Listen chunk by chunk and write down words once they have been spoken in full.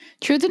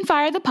Truth and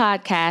Fire, the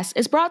podcast,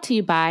 is brought to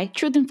you by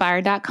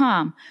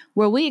truthandfire.com,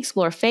 where we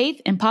explore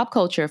faith and pop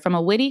culture from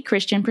a witty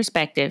Christian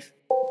perspective.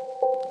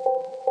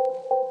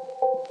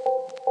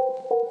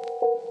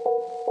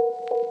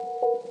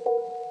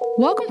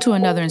 Welcome to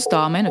another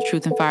installment of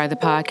Truth and Fire, the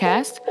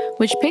podcast,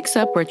 which picks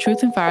up where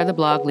Truth and Fire, the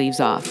blog, leaves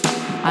off.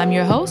 I'm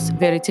your host,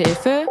 Verite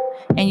Efeu,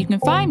 and you can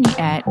find me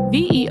at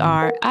VERITEETFEU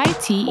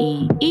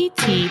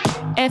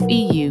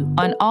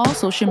on all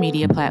social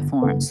media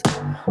platforms.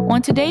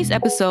 On today's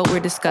episode, we're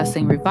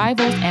discussing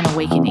revivals and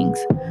awakenings,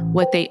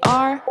 what they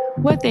are,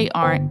 what they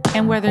aren't,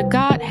 and whether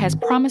God has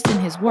promised in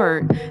His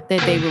Word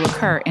that they will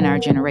occur in our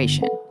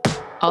generation.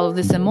 All of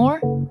this and more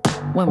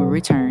when we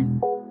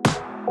return.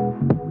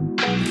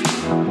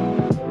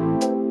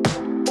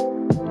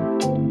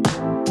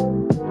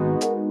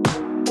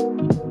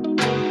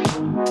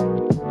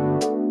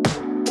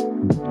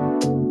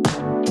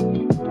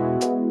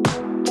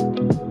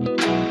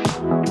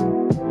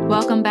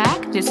 Welcome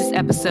back. This is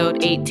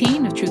episode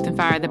 18 of Truth and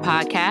Fire, the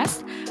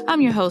podcast. I'm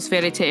your host,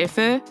 Verite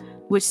Efeu,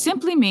 which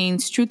simply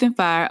means Truth and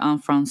Fire en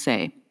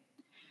français.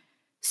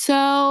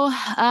 So,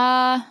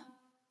 I've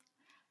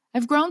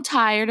grown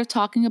tired of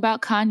talking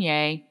about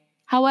Kanye.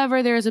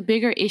 However, there is a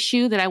bigger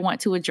issue that I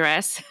want to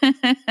address.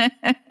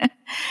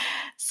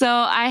 So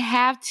I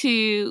have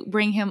to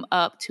bring him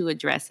up to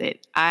address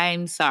it.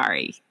 I'm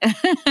sorry.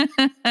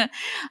 I'm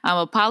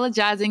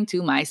apologizing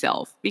to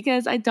myself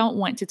because I don't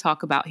want to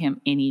talk about him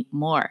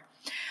anymore.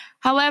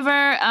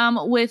 However,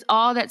 with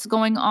all that's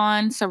going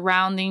on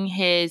surrounding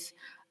his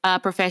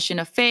profession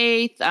of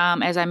faith,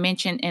 as I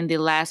mentioned in the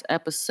last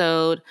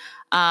episode,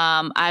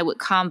 I would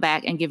come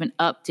back and give an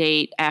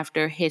update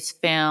after his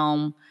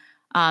film,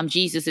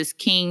 Jesus is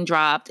King,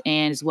 dropped,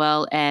 and as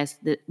well as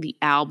the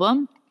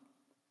album,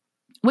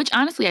 which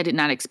honestly I did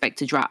not expect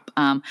to drop.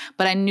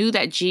 But I knew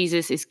that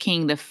Jesus is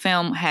King, the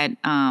film, had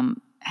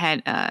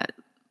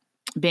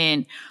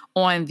been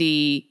on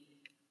the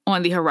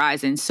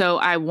horizon. So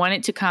I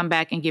wanted to come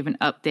back and give an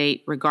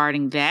update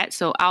regarding that.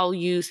 So I'll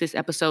use this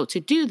episode to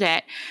do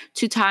that,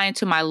 to tie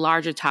into my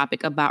larger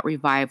topic about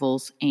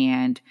revivals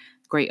and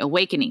great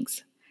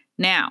awakenings.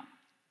 Now,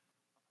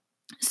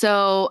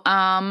 so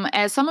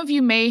as some of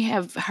you may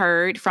have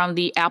heard from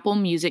the Apple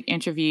Music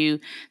interview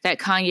that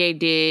Kanye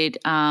did,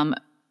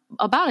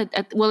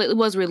 it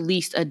was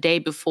released a day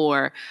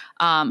before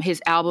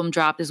his album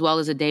dropped, as well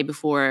as a day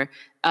before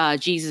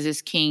Jesus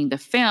is King, the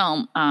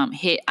film,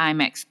 hit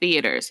IMAX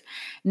theaters.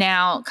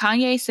 Now,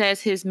 Kanye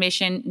says his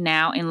mission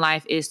now in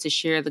life is to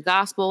share the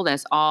gospel.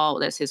 That's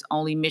his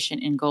only mission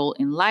and goal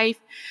in life.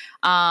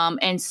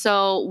 And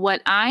so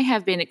what I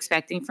have been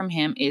expecting from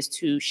him is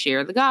to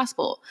share the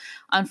gospel.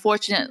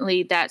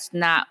 Unfortunately, that's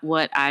not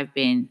what I've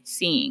been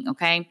seeing,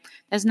 okay?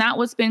 That's not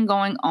what's been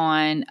going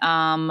on.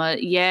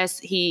 Yes,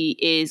 he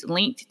is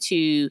linked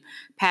to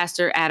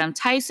Pastor Adam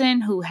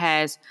Tyson, who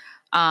has,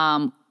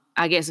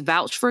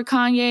 vouched for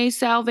Kanye's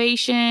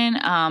salvation,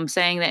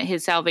 saying that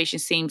his salvation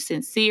seems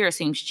sincere,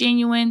 seems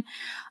genuine.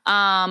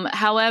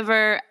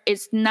 However,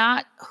 it's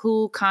not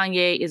who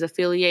Kanye is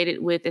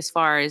affiliated with as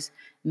far as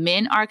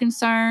men are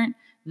concerned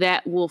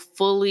that will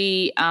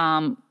fully,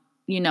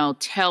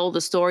 tell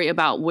the story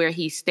about where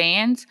he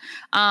stands,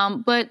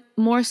 but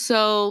more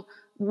so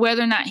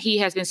whether or not he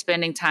has been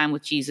spending time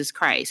with Jesus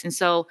Christ. And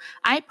so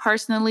I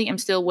personally am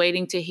still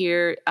waiting to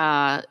hear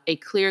a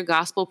clear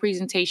gospel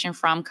presentation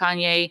from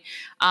Kanye.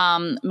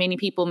 Many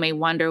people may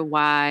wonder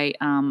why,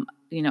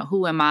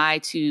 who am I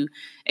to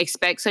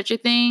expect such a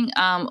thing?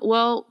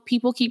 Well,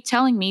 people keep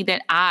telling me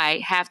that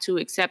I have to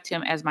accept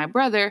him as my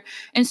brother.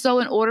 And so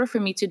in order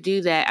for me to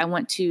do that, I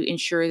want to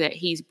ensure that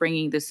he's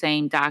bringing the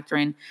same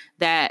doctrine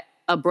that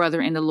a brother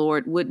in the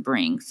Lord would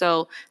bring.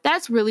 So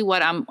that's really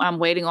what I'm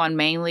waiting on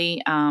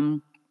mainly.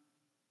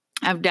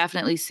 I've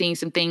definitely seen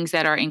some things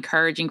that are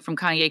encouraging from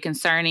Kanye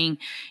concerning,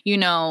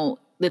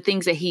 the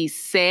things that he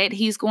said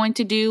he's going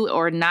to do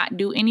or not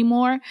do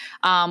anymore.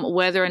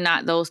 Whether or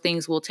not those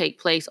things will take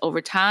place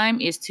over time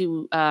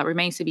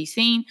remains to be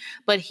seen.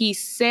 But he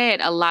said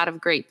a lot of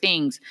great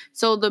things.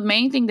 So the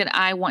main thing that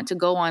I want to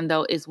go on,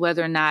 though, is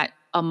whether or not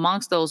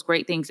amongst those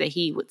great things that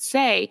he would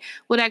say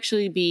would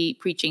actually be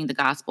preaching the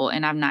gospel.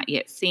 And I've not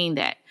yet seen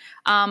that.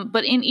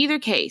 But in either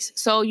case,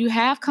 so you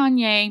have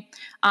Kanye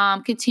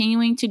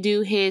continuing to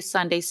do his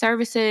Sunday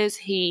services.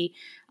 He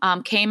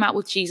came out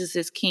with Jesus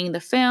is King, the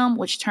film,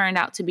 which turned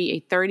out to be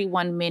a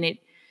 31-minute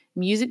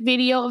music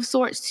video of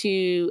sorts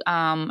to,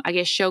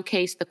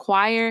 showcase the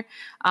choir.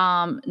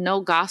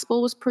 No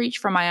gospel was preached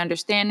from my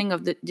understanding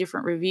of the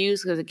different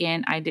reviews, because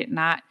again, I did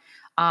not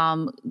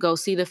go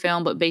see the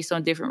film, but based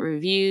on different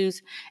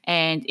reviews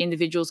and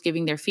individuals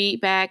giving their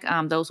feedback,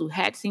 those who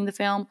had seen the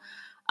film,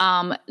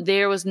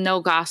 there was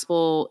no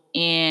gospel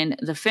in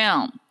the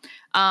film.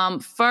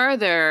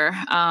 Further,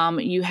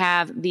 you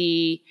have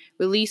the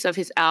release of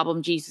his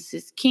album, Jesus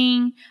is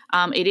King.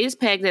 It is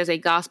pegged as a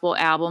gospel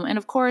album. And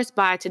of course,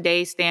 by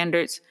today's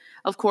standards,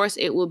 of course,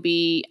 it will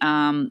be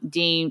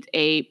deemed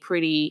a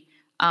pretty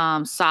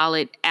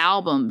solid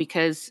album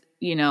because,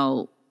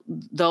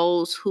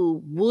 those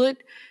who would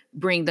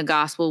bring the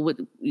gospel, with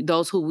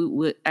those who we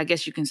would, I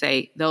guess you can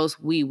say, those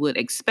we would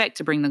expect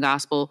to bring the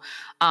gospel,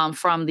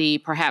 from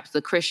perhaps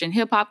the Christian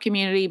hip hop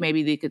community,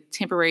 maybe the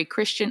contemporary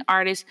Christian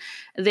artists.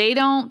 They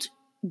don't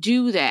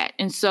do that.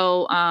 And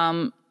so,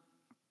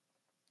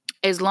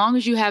 as long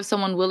as you have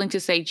someone willing to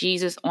say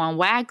Jesus on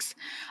wax,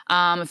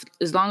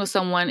 as long as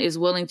someone is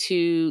willing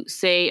to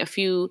say a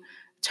few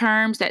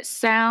terms that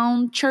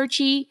sound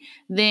churchy,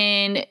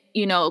 then,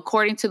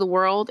 according to the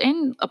world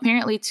and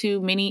apparently to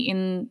many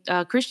in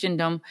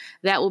Christendom,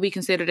 that will be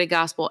considered a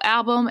gospel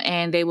album,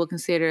 and they will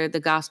consider the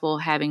gospel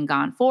having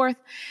gone forth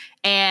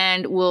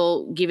and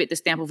will give it the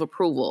stamp of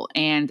approval.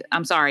 And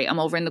I'm sorry, I'm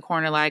over in the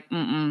corner like,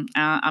 I'm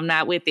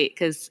not with it,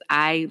 because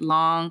I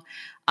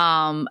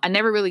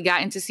never really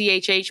got into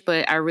CHH,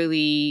 but I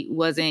really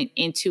wasn't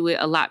into it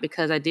a lot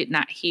because I did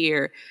not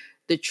hear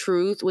the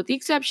truth, with the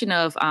exception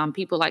of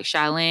people like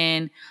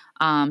Shylin,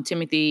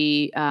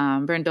 Timothy,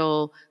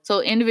 Brindle,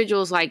 so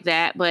individuals like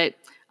that. But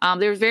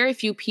there's very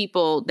few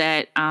people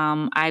that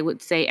I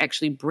would say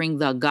actually bring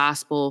the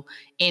gospel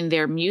in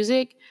their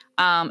music.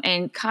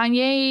 And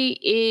Kanye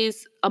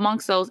is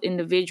amongst those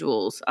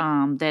individuals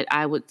that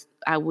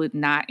I would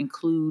not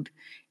include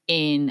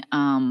in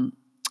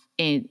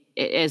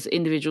as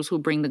individuals who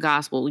bring the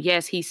gospel.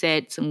 Yes, he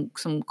said some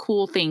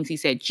cool things. He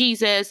said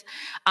Jesus.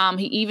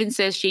 He even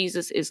says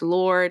Jesus is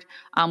Lord,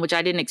 which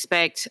I didn't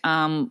expect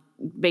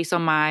based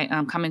on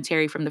my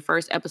commentary from the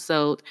first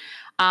episode.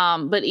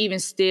 But even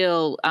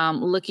still,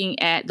 looking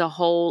at the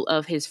whole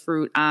of his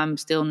fruit, I'm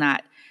still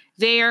not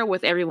there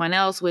with everyone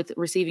else with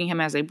receiving him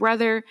as a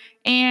brother.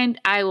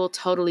 And I will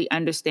totally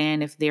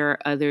understand if there are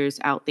others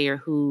out there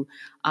who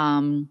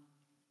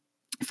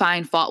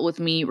find fault with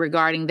me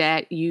regarding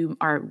that. You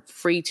are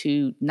free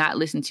to not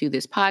listen to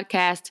this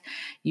podcast.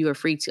 You are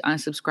free to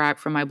unsubscribe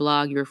from my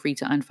blog. You are free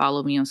to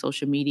unfollow me on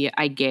social media.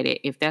 I get it.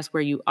 If that's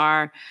where you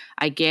are,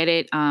 I get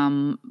it.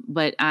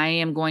 But I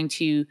am going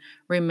to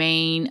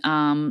remain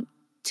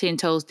 10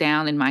 toes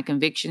down in my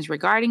convictions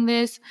regarding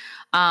this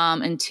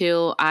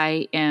until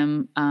I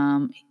am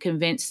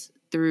convinced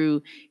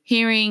through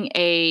hearing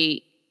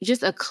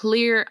just a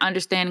clear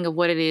understanding of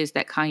what it is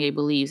that Kanye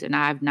believes. And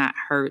I've not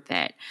heard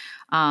that.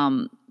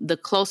 The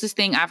closest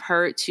thing I've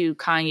heard to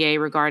Kanye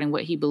regarding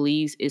what he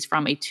believes is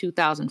from a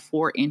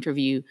 2004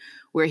 interview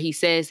where he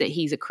says that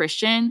he's a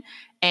Christian,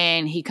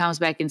 and he comes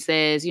back and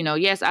says,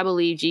 yes, I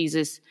believe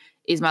Jesus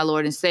is my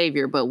Lord and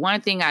Savior. But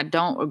one thing I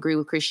don't agree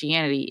with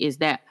Christianity is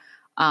that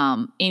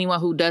anyone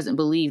who doesn't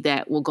believe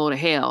that will go to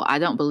hell. I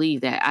don't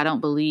believe that. I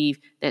don't believe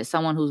that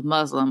someone who's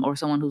Muslim or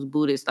someone who's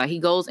Buddhist, like, he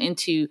goes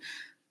into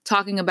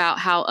talking about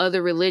how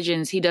other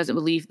religions, he doesn't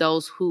believe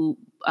those who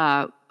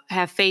have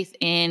faith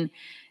in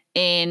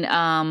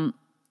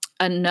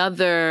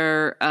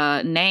another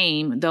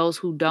name, those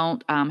who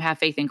don't have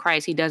faith in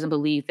Christ, he doesn't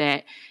believe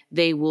that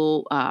they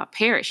will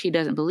perish. He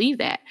doesn't believe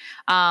that.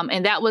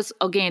 And that was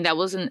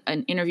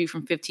an interview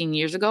from 15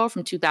 years ago,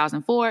 from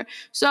 2004.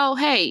 So,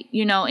 hey,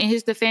 in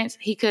his defense,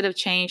 he could have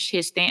changed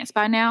his stance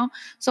by now.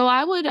 So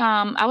I would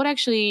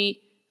actually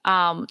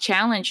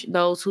challenge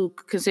those who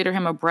consider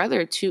him a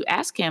brother to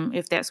ask him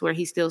if that's where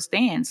he still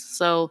stands.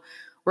 So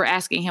we're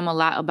asking him a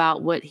lot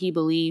about what he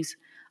believes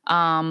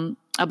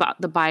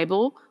about the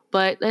Bible,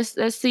 but let's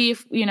see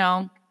if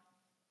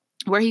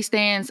where he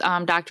stands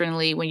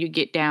doctrinally when you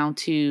get down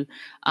to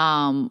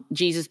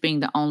Jesus being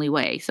the only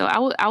way. So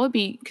I would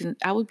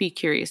be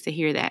curious to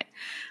hear that.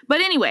 But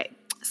anyway,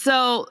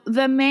 so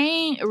the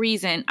main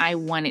reason I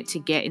wanted to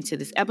get into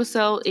this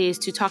episode is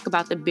to talk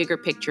about the bigger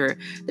picture,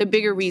 the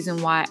bigger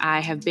reason why I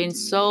have been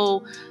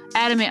so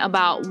adamant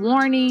about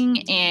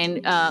warning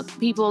and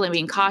people and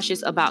being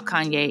cautious about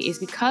Kanye is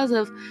because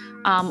of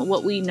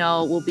what we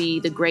know will be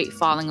the great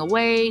falling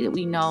away, that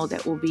we know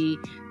that will be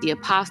the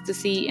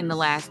apostasy in the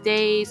last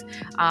days,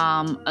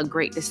 a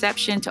great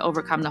deception to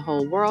overcome the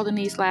whole world in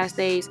these last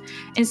days.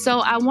 And so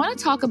I want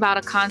to talk about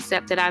a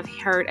concept that I've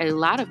heard a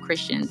lot of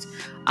Christians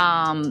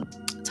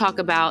talk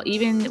about,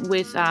 even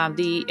with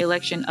the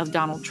election of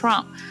Donald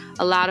Trump.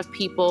 A lot of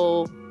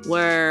people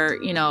were,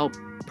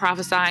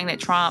 prophesying that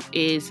Trump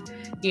is,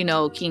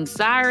 King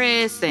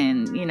Cyrus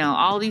and,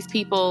 all these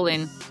people.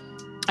 And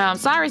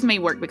Cyrus may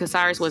work because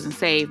Cyrus wasn't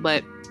saved,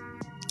 but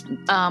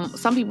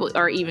some people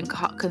are even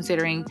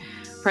considering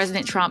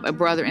President Trump a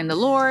brother in the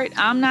Lord.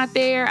 I'm not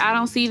there. I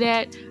don't see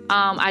that.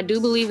 I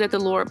do believe that the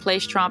Lord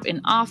placed Trump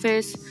in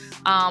office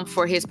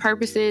for his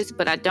purposes,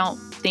 but I don't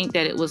think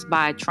that it was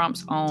by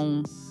Trump's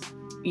own,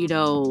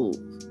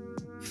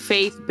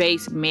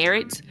 faith-based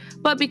merits,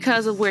 but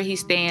because of where he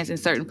stands in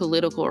certain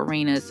political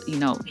arenas,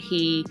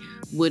 he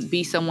would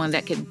be someone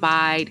that could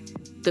bide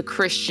the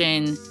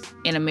Christian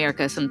in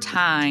America some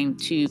time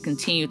to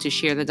continue to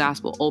share the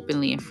gospel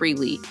openly and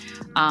freely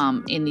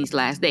in these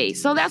last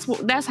days. So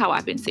that's how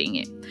I've been seeing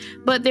it.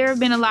 But there have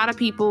been a lot of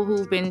people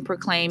who've been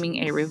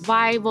proclaiming a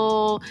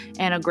revival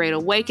and a great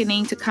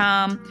awakening to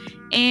come,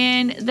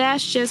 and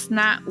that's just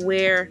not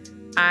where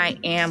I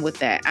am with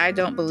that. I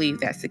don't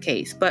believe that's the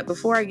case. But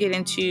before I get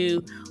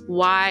into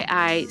why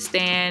I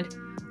stand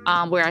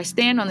where I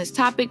stand on this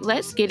topic,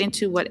 let's get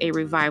into what a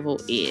revival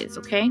is,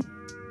 okay?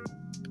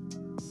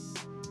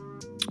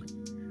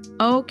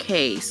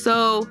 Okay,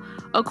 so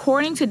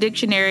according to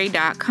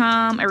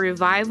dictionary.com, a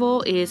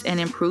revival is an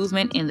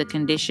improvement in the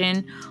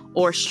condition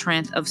or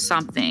strength of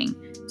something.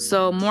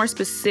 So, more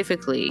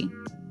specifically,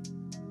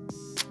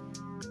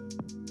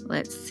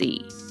 let's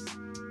see.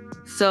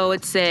 So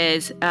it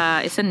says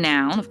it's a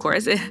noun, of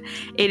course. It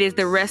is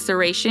the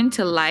restoration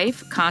to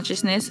life,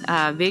 consciousness,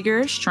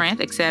 vigor,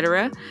 strength,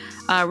 etc.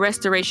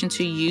 Restoration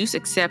to use,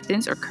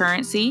 acceptance, or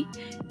currency.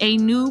 A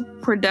new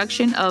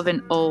production of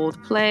an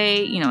old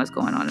play. It's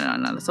going on and on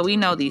and on. So we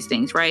know these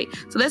things, right?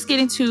 So let's get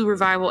into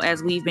revival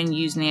as we've been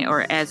using it,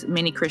 or as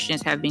many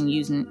Christians have been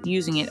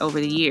using it over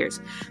the years.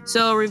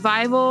 So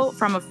revival,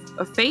 from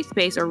a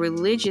faith-based or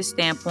religious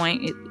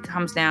standpoint, it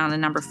comes down to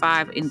number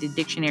 5 in the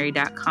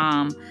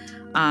dictionary.com.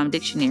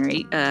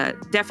 Dictionary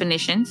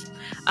definitions.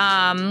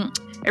 A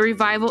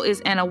revival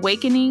is an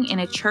awakening in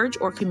a church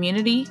or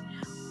community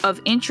of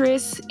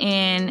interest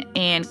in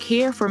and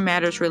care for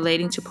matters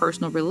relating to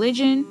personal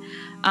religion.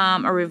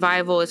 A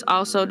revival is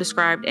also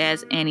described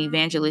as an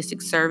evangelistic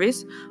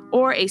service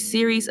or a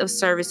series of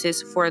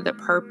services for the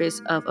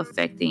purpose of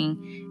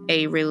affecting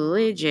a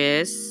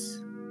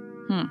religious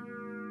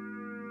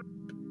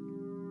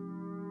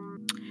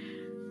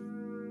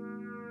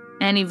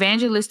An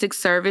evangelistic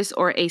service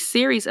or a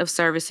series of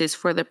services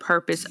for the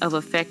purpose of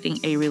affecting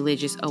a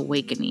religious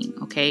awakening.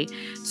 Okay,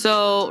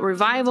 so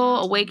revival,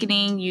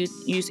 awakening,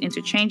 used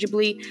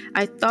interchangeably.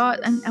 I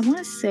thought, and I want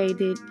to say,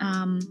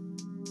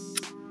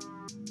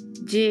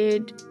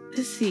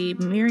 let's see,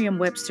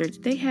 Merriam-Webster,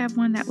 did they have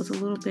one that was a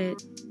little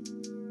bit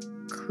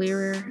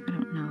clearer? I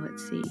don't know.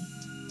 Let's see.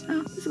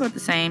 Oh, it's about the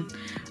same.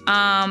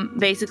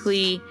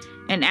 Basically,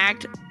 an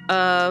act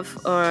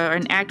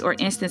or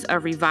instance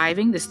of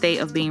reviving, the state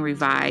of being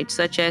revived,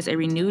 such as a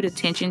renewed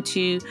attention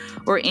to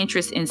or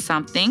interest in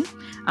something,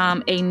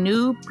 a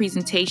new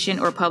presentation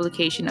or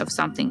publication of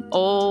something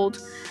old,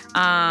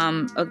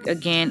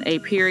 again, a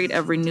period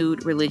of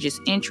renewed religious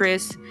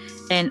interest,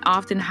 an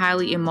often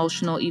highly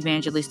emotional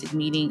evangelistic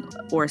meeting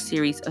or a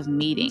series of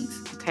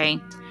meetings.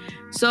 Okay.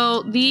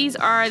 So these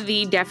are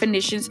the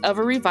definitions of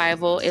a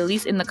revival, at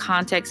least in the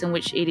context in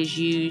which it is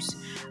used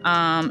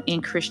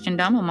in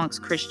Christendom,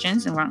 amongst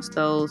Christians, amongst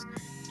those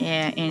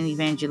in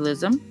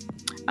evangelism,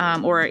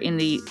 or in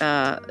the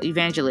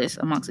evangelists,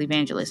 amongst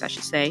evangelists, I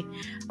should say.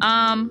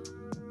 And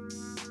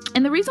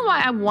the reason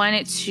why I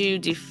wanted to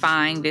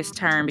define this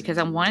term, because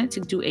I wanted to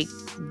do a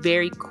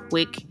very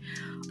quick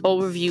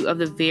overview of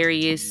the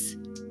various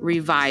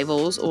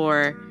revivals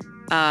or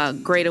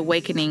great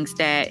awakenings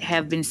that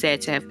have been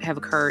said to have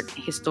occurred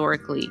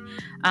historically.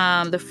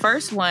 The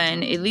first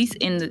one, at least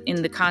in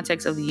the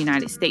context of the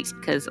United States,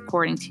 because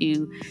according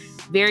to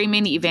very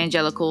many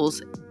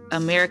evangelicals,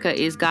 America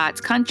is God's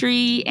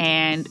country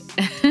and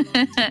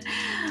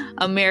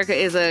America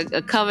is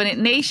a covenant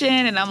nation.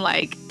 And I'm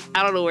like,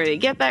 I don't know where they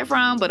get that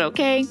from, but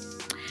okay.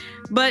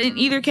 But in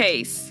either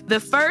case, the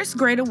first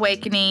Great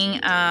Awakening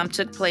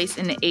took place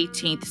in the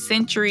 18th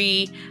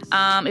century.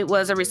 It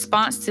was a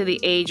response to the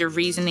Age of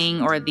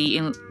Reasoning, or the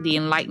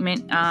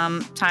Enlightenment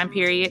time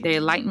period. The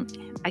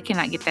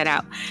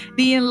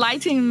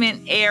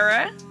Enlightenment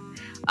era,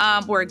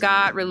 where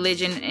God,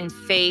 religion, and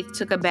faith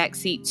took a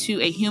backseat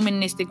to a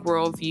humanistic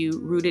worldview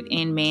rooted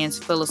in man's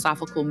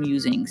philosophical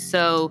musings.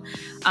 So,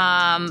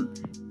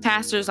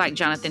 pastors like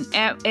Jonathan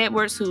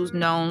Edwards, who's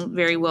known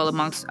very well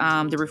amongst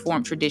the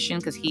Reformed tradition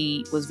because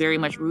he was very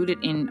much rooted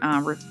in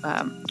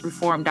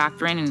Reformed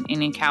doctrine and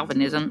in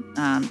Calvinism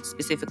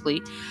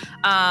specifically.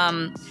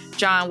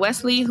 John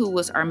Wesley, who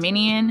was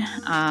Arminian,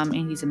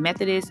 and he's a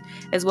Methodist,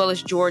 as well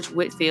as George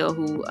Whitefield,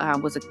 who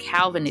was a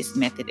Calvinist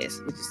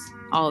Methodist, which is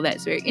all of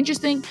that's very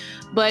interesting.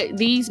 But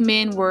these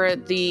men were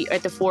at the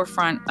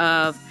forefront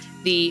of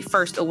the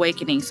First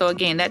Awakening. So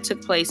again, that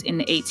took place in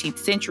the 18th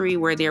century,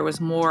 where there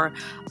was more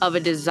of a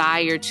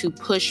desire to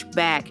push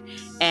back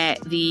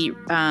at the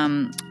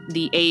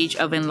Age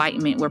of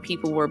Enlightenment, where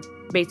people were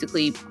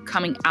basically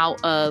coming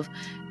out of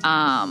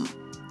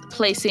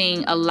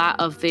placing a lot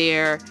of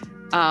their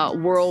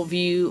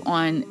worldview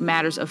on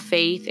matters of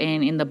faith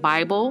and in the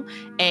Bible,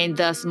 and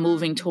thus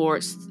moving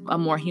towards a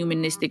more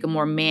humanistic, a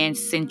more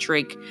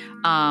man-centric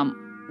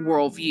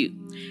worldview.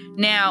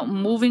 Now,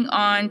 moving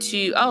on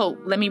to,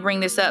 let me bring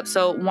this up.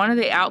 So one of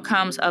the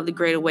outcomes of the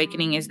Great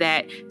Awakening is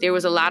that there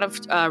was a lot of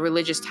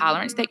religious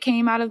tolerance that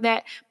came out of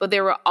that, but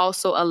there were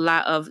also a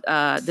lot of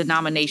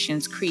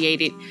denominations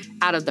created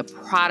out of the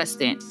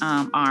Protestant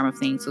arm of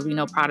things. So we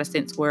know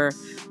Protestants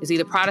is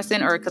either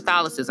Protestant or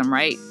Catholicism,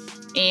 right?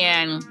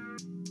 And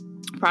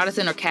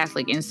Protestant or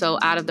Catholic. And so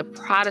out of the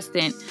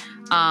Protestant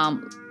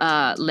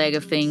leg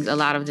of things, a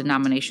lot of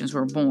denominations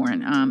were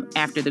born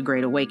after the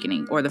Great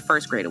Awakening, or the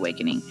First Great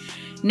Awakening.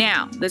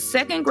 Now, the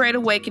Second Great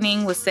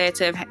Awakening was said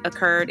to have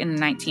occurred in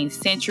the 19th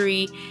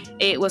century.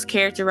 It was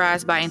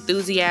characterized by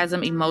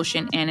enthusiasm,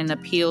 emotion, and an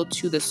appeal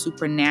to the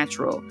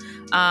supernatural.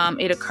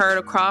 It occurred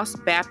across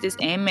Baptist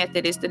and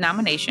Methodist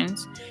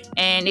denominations,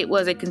 and it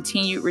was a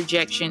continued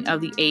rejection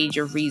of the Age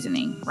of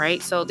Reasoning,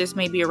 right? So this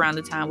may be around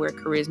the time where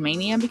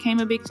charismania became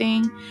a big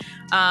thing.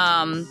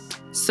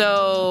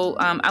 So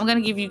I'm going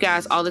to give you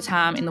guys all the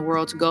time in the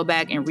world to go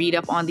back and read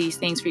up on these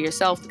things for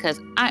yourself, because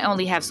I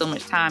only have so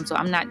much time. So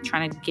I'm not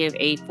trying to give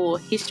a full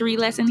history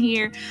lesson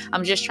here.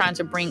 I'm just trying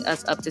to bring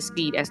us up to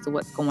speed as to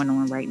what's going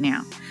on right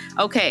now.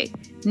 Okay,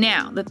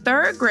 now the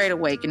Third Great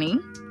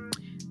Awakening,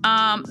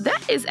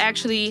 that is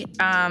actually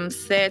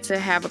said to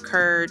have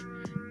occurred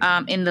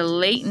in the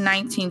late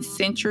 19th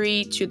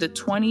century to the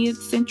 20th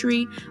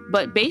century.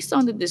 But based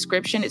on the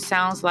description, it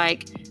sounds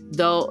like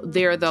though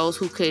there are those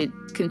who could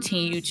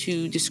continue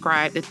to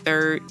describe the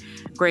Third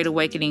Great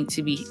Awakening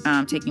to be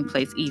taking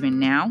place even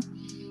now.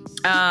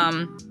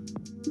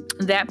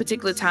 That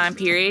particular time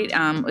period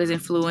is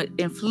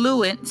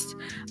influenced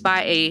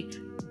by a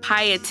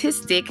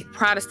pietistic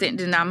Protestant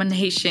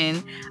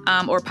denomination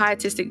or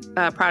pietistic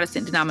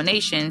Protestant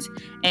denominations,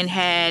 and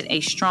had a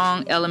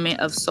strong element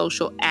of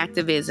social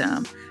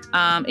activism.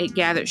 It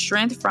gathered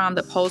strength from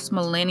the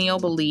post-millennial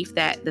belief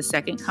that the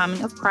second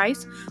coming of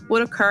Christ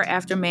would occur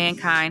after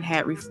mankind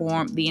had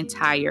reformed the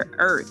entire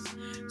earth.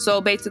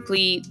 So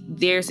basically,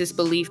 there's this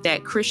belief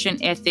that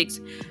Christian ethics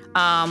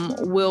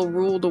will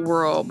rule the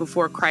world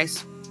before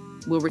Christ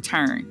will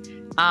return.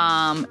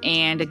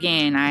 And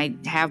again, I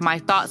have my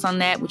thoughts on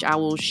that, which I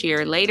will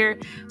share later.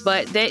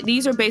 But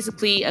these are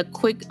basically a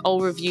quick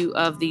overview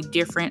of the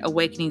different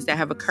awakenings that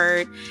have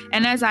occurred.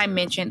 And as I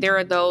mentioned, there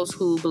are those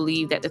who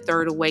believe that the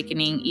Third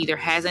Awakening either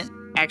hasn't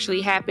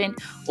actually happened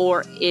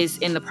or is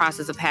in the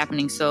process of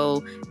happening.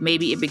 So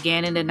maybe it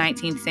began in the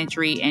 19th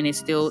century and is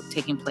still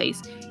taking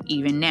place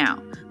even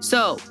now.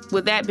 So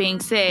with that being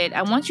said,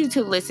 I want you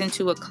to listen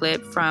to a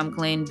clip from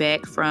Glenn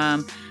Beck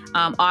from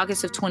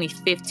August of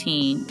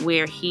 2015,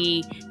 where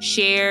he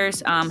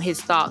shares his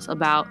thoughts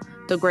about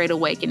the Great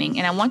Awakening.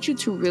 And I want you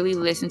to really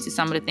listen to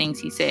some of the things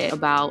he said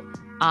about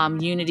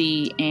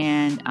unity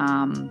and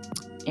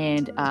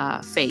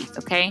faith,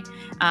 okay?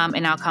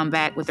 And I'll come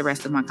back with the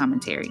rest of my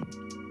commentary.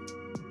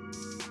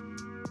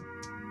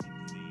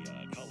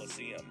 The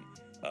Coliseum,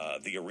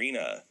 the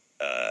arena,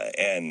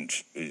 and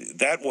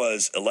that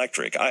was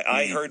electric.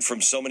 I heard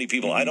from so many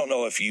people. I don't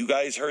know if you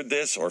guys heard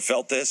this or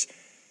felt this,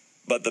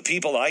 but the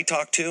people I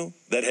talked to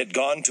that had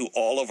gone to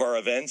all of our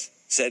events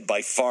said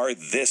by far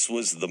this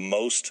was the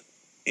most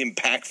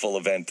impactful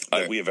event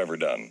that we have ever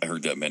done. I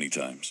heard that many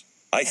times.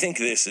 I think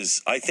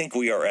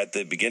we are at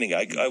the beginning.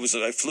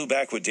 I flew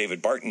back with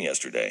David Barton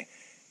yesterday,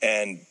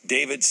 and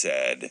David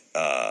said,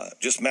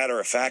 just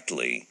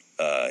matter-of-factly,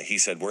 he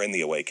said, we're in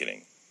the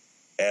awakening.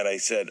 And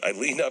I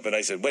leaned up and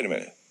I said, wait a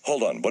minute,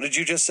 hold on, what did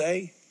you just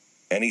say?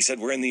 And he said,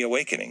 we're in the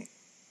awakening.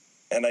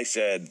 And I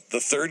said, the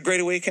Third Great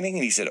Awakening?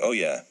 And he said, oh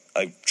yeah,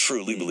 I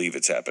truly believe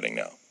it's happening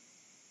now.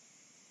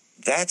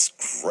 That's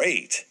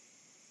great.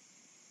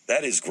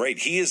 That is great.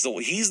 He's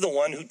the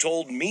one who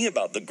told me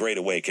about the Great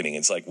Awakening.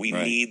 It's like, we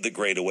need the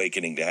Great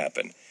Awakening to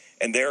happen.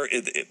 And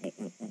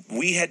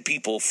we had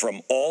people from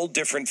all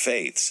different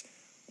faiths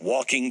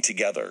walking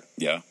together.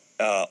 Yeah.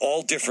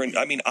 All different.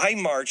 I mean, I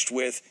marched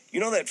with,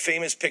 that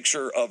famous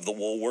picture of the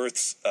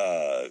Woolworths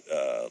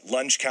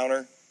lunch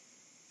counter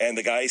and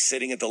the guy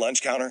sitting at the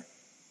lunch counter?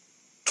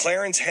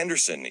 Clarence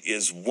Henderson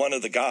is one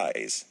of the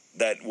guys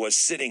that was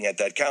sitting at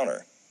that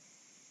counter.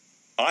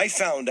 I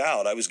found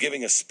out, I was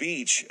giving a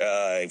speech,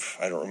 I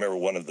don't remember,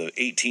 one of the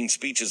 18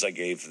 speeches I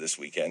gave this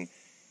weekend,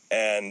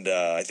 and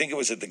I think it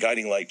was at the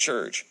Guiding Light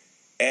Church,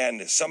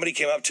 and somebody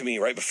came up to me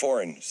right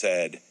before and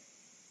said,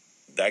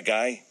 that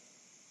guy,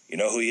 you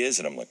know who he is?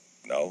 And I'm like,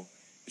 no.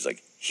 He's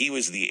like, he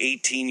was the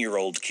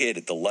 18-year-old kid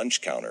at the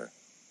lunch counter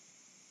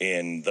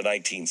in the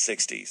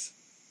 1960s.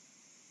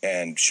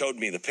 And showed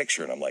me the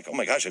picture, and I'm like, oh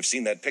my gosh, I've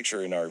seen that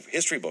picture in our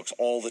history books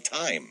all the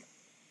time.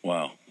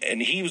 Wow.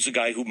 And he was the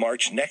guy who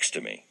marched next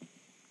to me.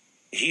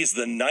 He's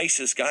the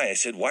nicest guy. I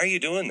said, why are you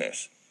doing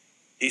this?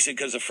 He said,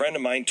 because a friend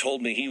of mine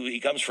told me he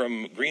comes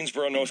from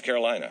Greensboro, North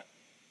Carolina,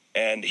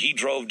 and he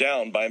drove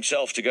down by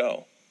himself to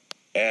go.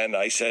 And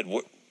I said,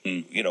 what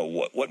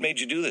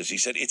made you do this? He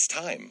said, it's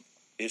time.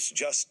 It's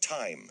just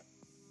time.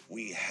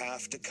 We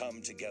have to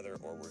come together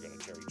or we're going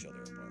to tear each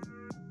other apart.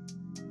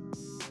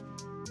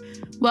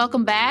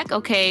 Welcome back.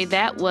 Okay,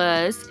 that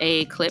was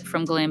a clip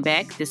from Glenn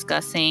Beck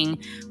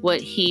discussing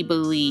what he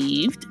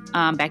believed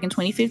back in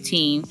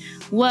 2015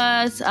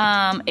 was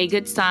a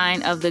good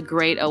sign of the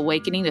Great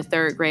Awakening, the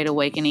Third Great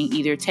Awakening,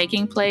 either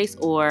taking place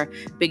or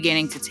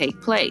beginning to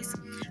take place.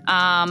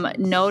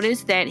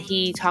 Notice that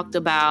he talked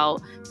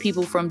about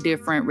people from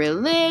different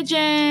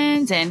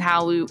religions and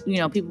how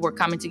people were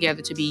coming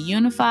together to be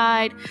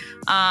unified.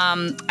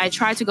 I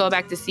tried to go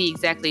back to see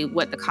exactly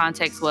what the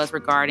context was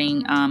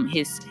regarding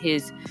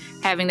his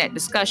having that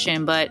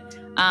discussion, but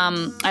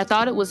I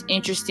thought it was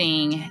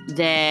interesting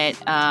that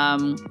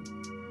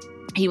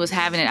he was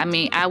having it. I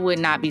mean, I would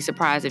not be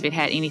surprised if it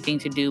had anything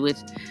to do with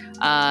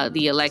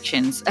the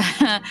elections,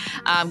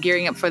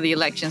 gearing up for the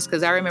elections,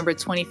 because I remember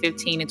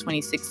 2015 and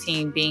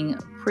 2016 being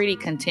pretty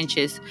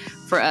contentious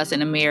for us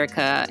in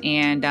America.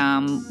 And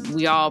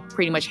we all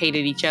pretty much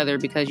hated each other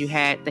because you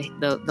had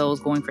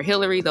those going for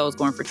Hillary, those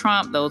going for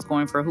Trump, those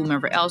going for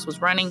whomever else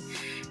was running.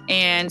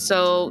 And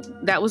so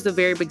that was the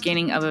very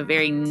beginning of a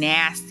very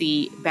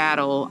nasty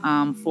battle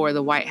for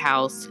the White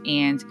House.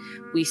 And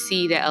we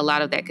see that a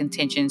lot of that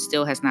contention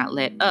still has not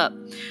let up.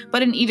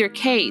 But in either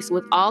case,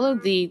 with all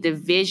of the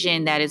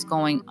division that is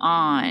going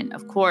on,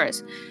 of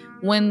course,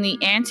 when the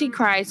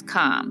Antichrist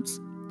comes,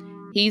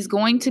 he's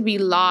going to be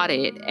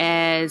lauded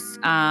as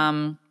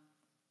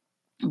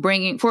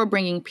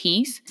bringing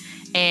peace.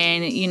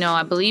 And,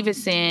 I believe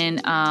it's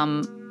in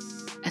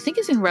I think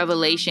it's in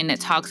Revelation that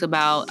talks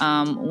about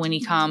when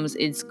he comes,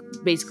 it's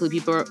basically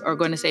people are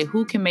going to say,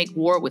 who can make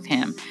war with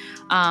him?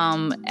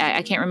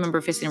 I can't remember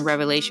if it's in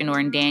Revelation or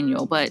in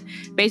Daniel, but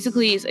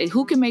basically it's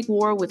who can make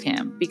war with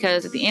him?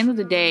 Because at the end of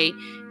the day,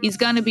 he's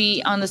going to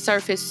be on the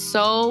surface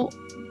so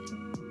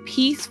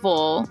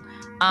peaceful,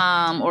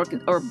 or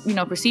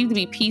perceived to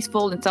be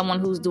peaceful and someone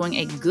who's doing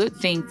a good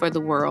thing for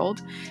the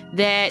world,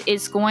 that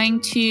it's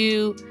going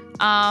to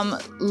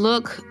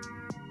look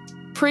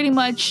pretty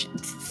much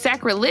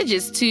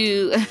sacrilegious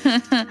to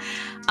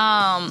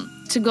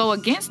go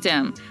against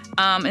him.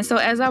 And so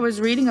as I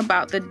was reading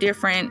about the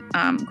different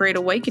Great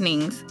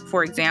Awakenings,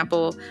 for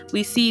example,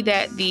 we see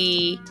that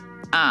the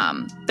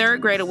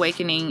Third Great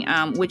Awakening,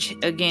 which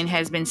again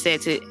has been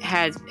said to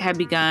had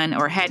begun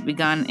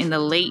in the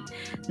late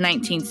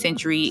 19th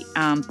century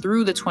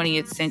through the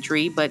 20th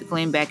century. But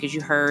Glenn Beck, as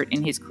you heard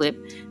in his clip,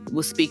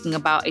 was speaking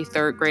about a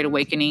Third Great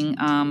Awakening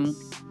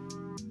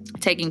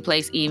taking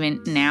place even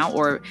now,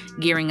 or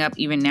gearing up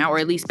even now, or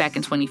at least back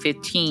in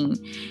 2015.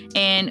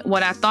 And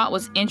what I thought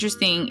was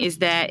interesting is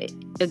that,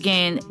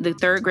 again, the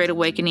Third Great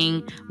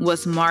Awakening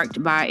was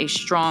marked by a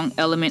strong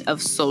element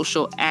of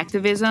social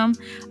activism.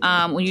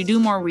 When you do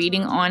more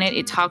reading on it,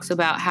 it talks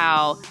about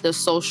how the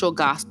social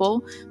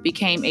gospel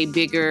became a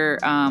bigger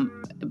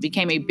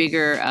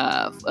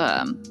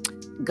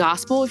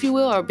gospel, if you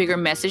will, or a bigger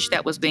message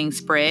that was being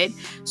spread.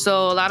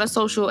 So a lot of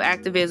social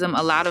activism,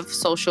 a lot of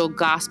social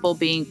gospel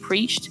being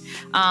preached,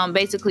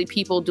 basically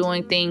people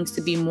doing things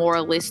to be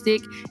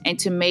moralistic and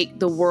to make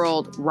the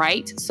world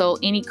right. So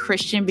any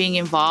Christian being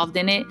involved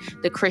in it,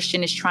 the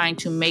Christian is trying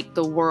to make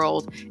the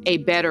world a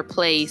better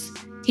place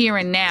here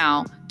and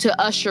now to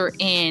usher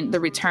in the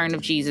return of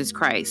Jesus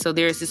Christ. So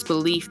there's this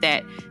belief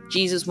that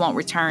Jesus won't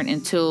return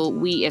until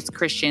we as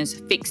Christians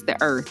fix the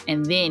earth,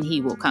 and then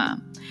he will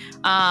come.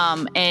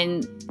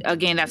 And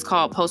again, that's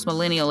called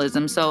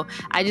postmillennialism. So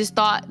I just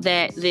thought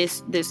that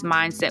this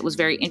mindset was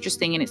very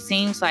interesting, and it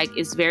seems like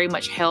it's very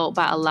much held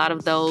by a lot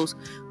of those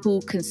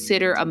who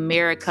consider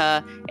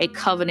America a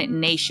covenant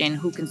nation,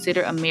 who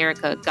consider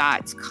America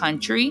God's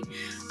country.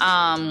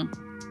 And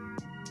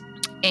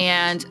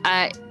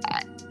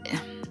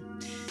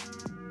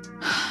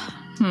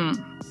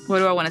what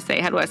do I want to say?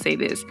 How do I say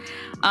this?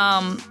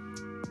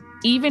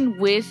 Even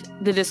with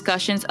the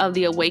discussions of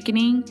the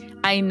awakening,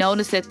 I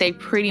noticed that they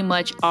pretty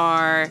much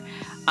are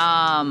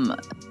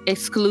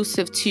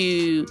exclusive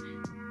to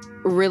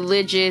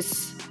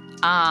religious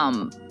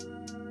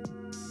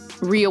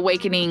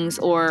reawakenings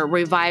or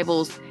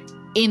revivals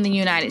in the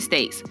United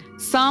States.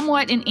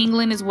 Somewhat in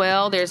England as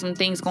well. There's some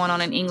things going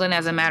on in England.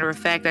 As a matter of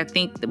fact, I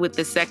think with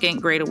the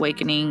Second Great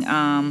Awakening,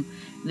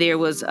 there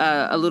was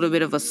a little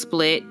bit of a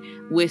split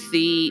with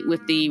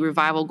the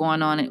revival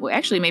going on. Well,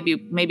 actually, maybe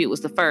it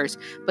was the first,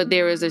 but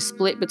there was a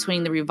split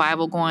between the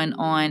revival going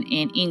on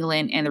in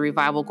England and the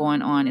revival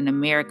going on in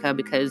America,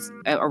 because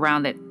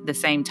around the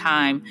same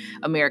time,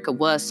 America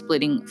was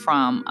splitting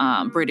from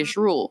British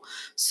rule.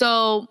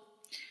 So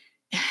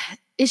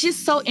it's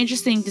just so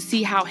interesting to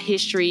see how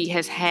history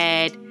has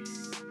had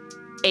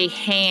a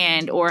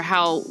hand, or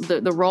how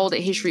the role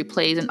that history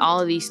plays in all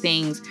of these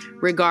things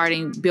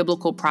regarding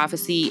biblical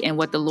prophecy and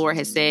what the Lord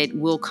has said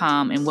will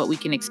come and what we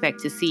can expect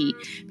to see.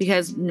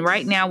 Because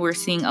right now we're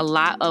seeing a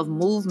lot of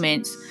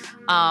movements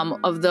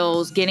of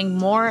those getting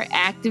more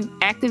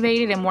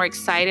activated and more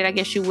excited, I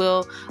guess you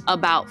will,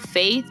 about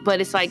faith.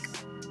 But it's like,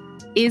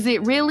 is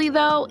it really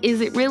though? Is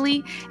it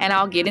really? And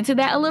I'll get into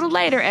that a little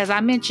later, as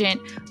I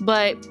mentioned.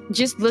 But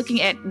just looking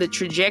at the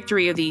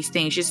trajectory of these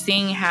things, just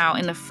seeing how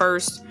in the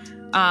first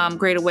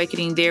Great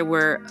Awakening,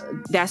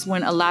 that's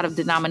when a lot of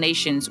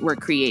denominations were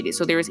created.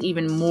 So there was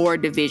even more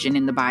division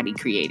in the body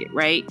created,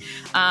 right?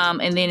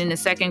 And then in the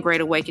Second Great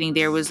Awakening,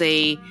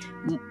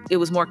 it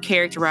was more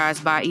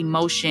characterized by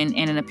emotion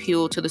and an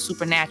appeal to the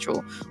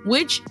supernatural,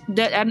 which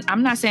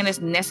I'm not saying that's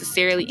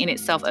necessarily in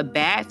itself a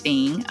bad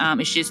thing.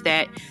 It's just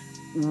that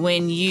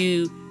when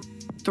you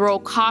throw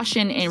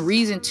caution and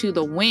reason to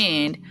the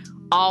wind,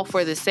 all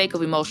for the sake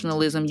of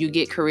emotionalism, you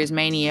get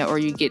charismania, or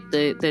you get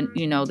the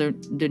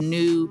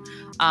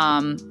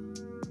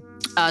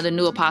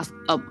new apostle.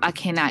 I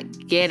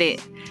cannot get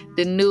it.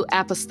 The new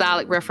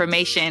apostolic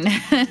reformation.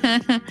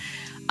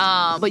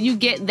 But you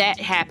get that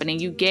happening.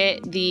 You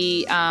get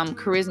the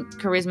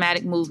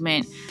charismatic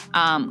movement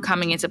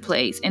coming into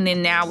place. And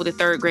then now with the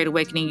Third Great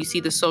Awakening, you see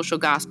the social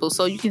gospel.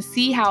 So you can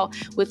see how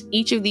with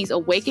each of these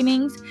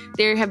awakenings,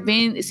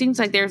 it seems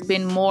like there's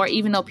been more,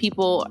 even though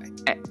people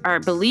are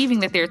believing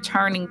that they're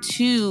turning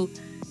to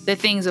the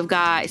things of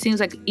God, it seems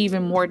like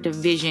even more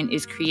division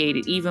is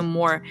created, even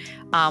more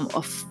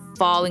of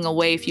falling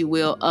away, if you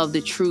will, of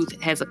the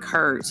truth has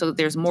occurred. So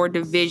there's more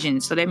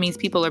division. So that means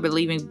people are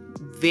believing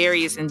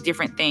various and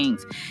different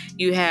things.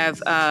 You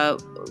have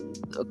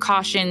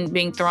caution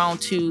being thrown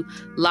to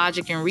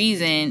logic and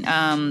reason.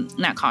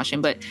 Not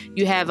caution, but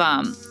you have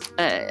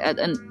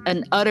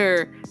an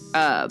utter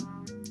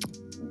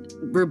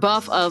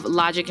rebuff of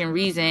logic and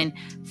reason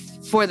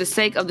for the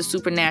sake of the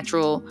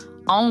supernatural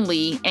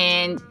only.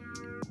 And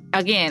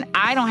again,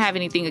 I don't have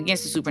anything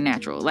against the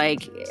supernatural.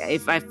 Like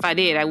if I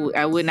did,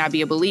 I would not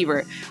be a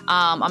believer.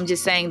 I'm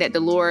just saying that the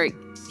Lord,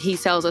 He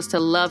tells us to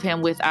love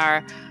Him with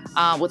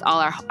with all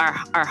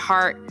our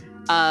heart,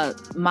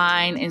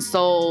 mind, and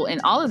soul,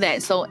 and all of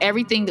that. So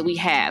everything that we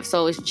have.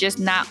 So it's just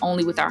not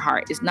only with our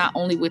heart. It's not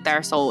only with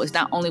our soul. It's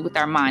not only with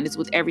our mind. It's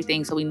with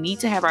everything. So we need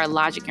to have our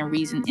logic and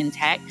reason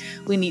intact.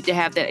 We need to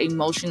have that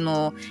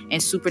emotional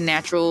and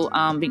supernatural,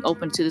 being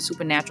open to the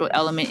supernatural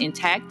element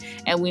intact.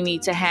 And we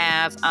need to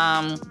have,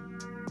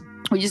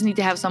 we just need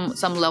to have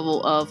some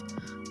level of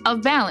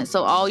balance.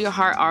 So all your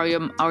heart, all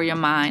your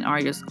mind,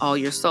 all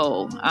your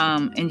soul,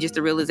 and just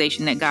the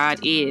realization that God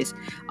is,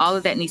 all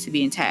of that needs to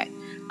be intact.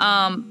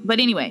 But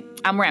anyway,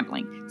 I'm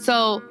rambling.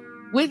 So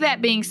with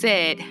that being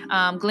said,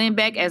 Glenn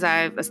Beck, as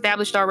I've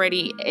established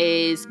already,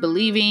 is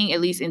believing, at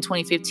least in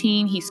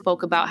 2015, he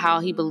spoke about how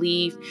he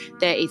believed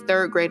that a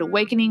third great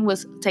awakening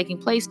was taking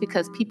place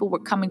because people were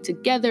coming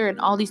together and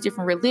all these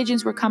different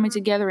religions were coming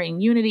together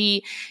in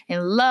unity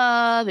and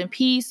love and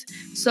peace.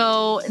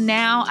 So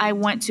now I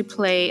want to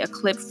play a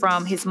clip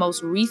from his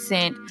most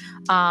recent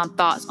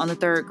thoughts on the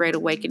third great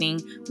awakening,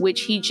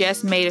 which he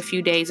just made a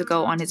few days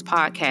ago on his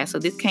podcast. So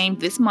this came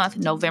this month,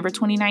 November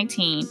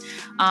 2019,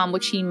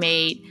 which he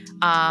made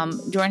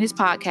during his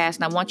podcast.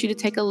 And I want you to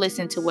take a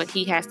listen to what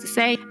he has to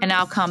say, and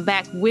I'll come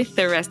back with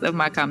the rest of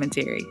my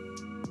commentary. I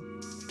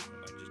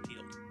just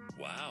healed.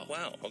 Wow.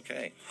 Wow.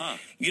 Okay. Huh.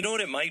 You know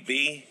what it might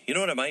be?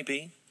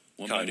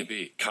 What might it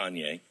be?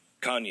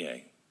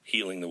 Kanye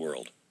healing the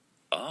world.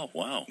 Oh,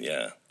 wow.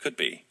 Yeah. Could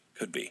be.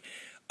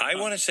 I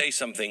want to say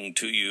something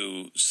to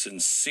you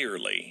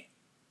sincerely.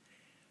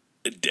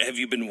 Have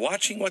you been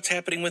watching what's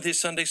happening with his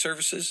Sunday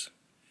services?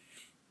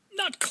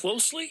 Not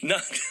closely.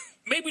 Not.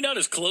 Maybe not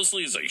as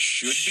closely as I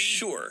should be.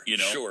 Sure. You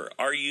know? Sure.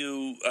 Are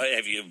you?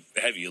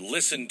 Have you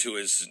listened to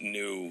his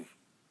new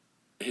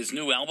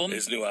album?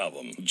 His new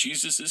album,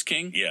 Jesus is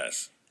King?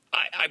 Yes.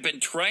 I've been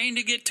trying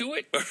to get to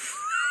it.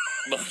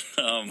 But,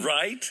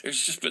 right?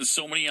 There's just been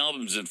so many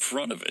albums in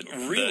front of it.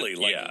 Really?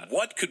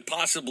 What could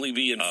possibly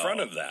be in front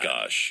of that?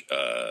 Gosh,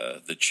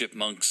 the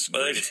Chipmunks'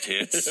 greatest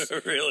hits.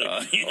 Really?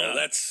 Yeah. Oh,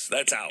 that's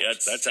out.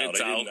 That's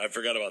out. I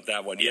forgot about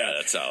that one. Yeah,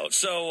 that's out.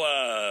 So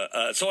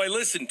I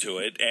listened to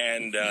it,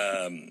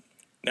 and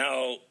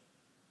now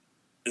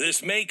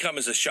this may come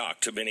as a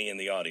shock to many in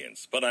the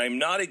audience, but I'm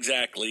not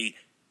exactly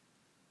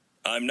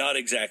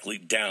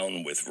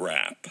down with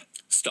rap.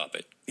 Stop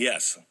it.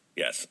 Yes,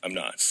 I'm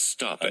not.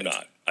 Stop it. I'm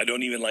not. I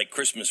don't even like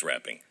Christmas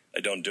rapping. I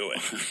don't do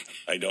it.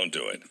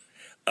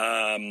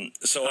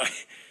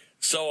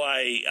 So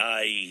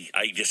I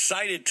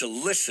decided to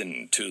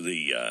listen to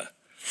the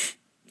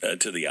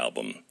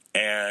album,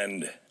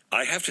 and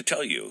I have to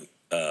tell you,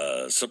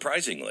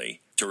 surprisingly,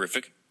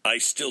 terrific. I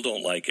still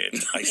don't like it.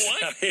 What? I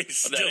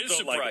still that is don't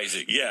surprising.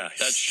 Like it. Yeah,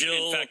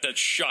 in fact, that's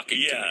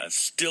shocking to me.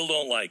 Still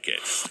don't like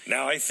it.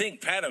 Now, I think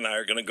Pat and I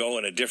are going to go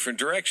in a different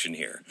direction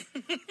here.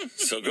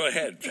 So go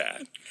ahead,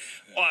 Pat.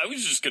 Well, I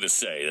was just going to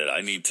say that I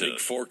need to... Big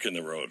fork in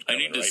the road. I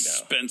need to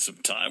spend some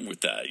time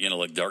with that. You know,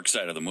 like Dark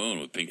Side of the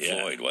Moon with Pink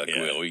Floyd.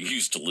 We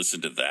used to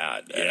listen to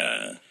that.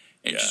 And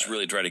just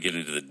really try to get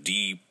into the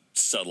deep,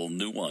 subtle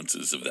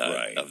nuances of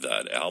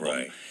that album.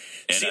 Right.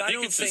 And see, I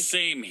think it's the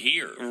same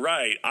here.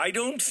 Right. I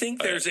don't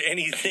think there's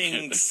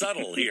anything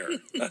subtle here.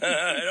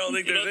 I don't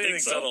think there's anything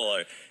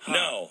subtle.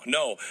 Huh.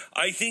 No.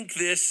 I think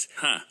this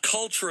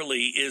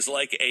culturally is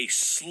like a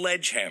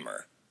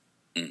sledgehammer.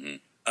 Mm-hmm.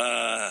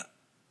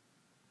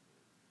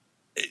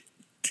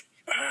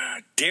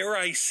 Dare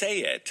I say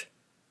it?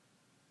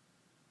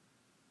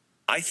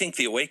 I think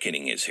the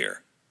awakening is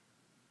here.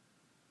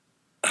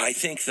 I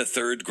think the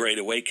third great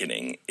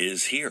awakening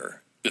is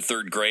here. The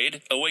third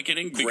grade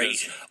awakening?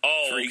 Because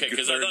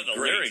I thought the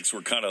lyrics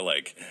were kind of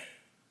like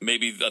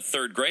maybe a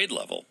third grade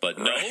level, but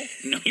no,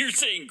 you're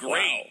saying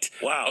great.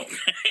 Wow.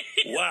 Okay.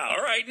 Wow.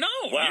 All right, no.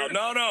 Wow,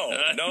 no.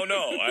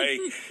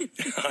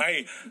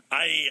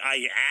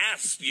 I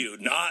asked you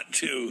not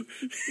to,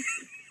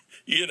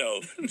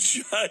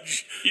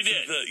 judge. You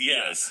did.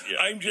 Yes. Yeah.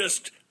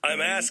 I'm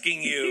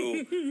asking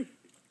you.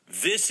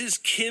 This is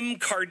Kim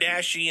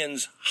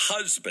Kardashian's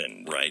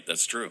husband. Right,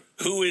 that's true.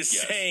 Who is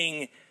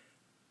saying,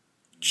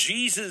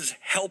 Jesus,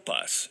 help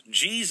us.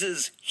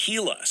 Jesus,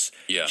 heal us.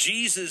 Yeah.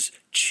 Jesus,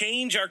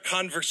 change our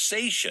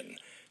conversation.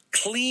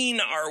 clean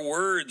our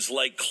words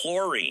like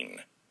chlorine.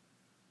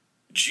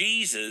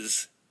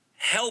 Jesus,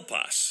 help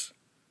us.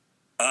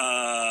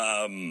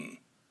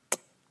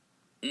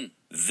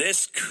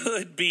 This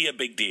could be a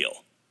big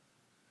deal.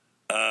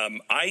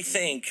 I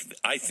think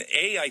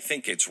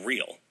it's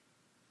real.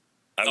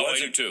 I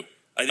do too.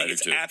 I think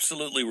it's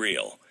absolutely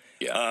real.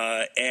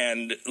 Yeah.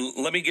 And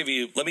let me give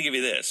you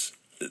this.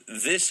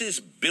 This is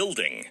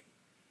building.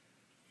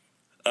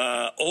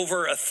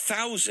 Over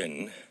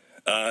 1,000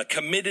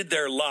 committed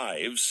their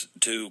lives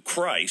to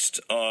Christ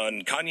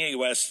on Kanye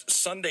West's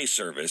Sunday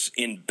service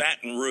in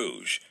Baton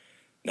Rouge.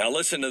 Now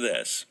listen to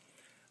this.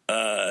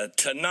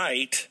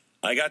 Tonight,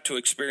 I got to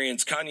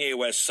experience Kanye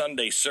West's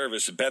Sunday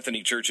service at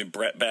Bethany Church in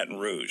Baton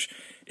Rouge.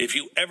 If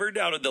you ever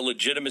doubted the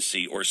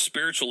legitimacy or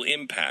spiritual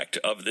impact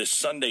of this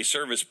Sunday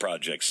service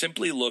project,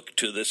 simply look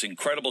to this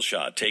incredible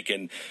shot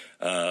taken,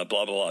 blah,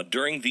 blah, blah,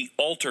 during the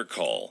altar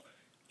call.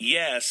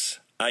 Yes,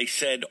 I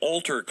said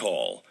altar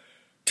call.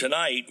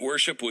 Tonight,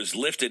 worship was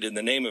lifted and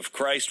the name of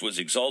Christ was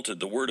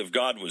exalted. The word of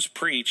God was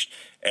preached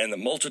and the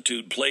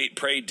multitude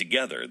prayed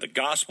together. The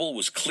gospel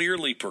was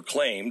clearly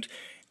proclaimed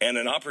and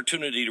an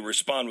opportunity to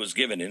respond was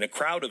given. In a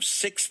crowd of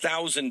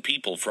 6,000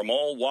 people from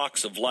all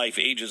walks of life,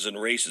 ages,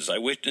 and races, I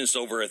witnessed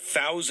over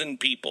 1,000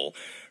 people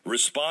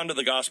respond to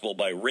the gospel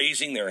by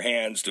raising their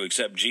hands to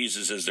accept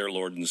Jesus as their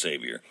Lord and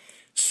Savior.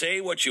 Say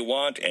what you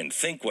want and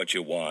think what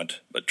you want,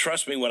 but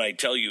trust me when I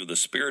tell you the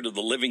Spirit of the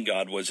living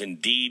God was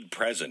indeed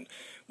present.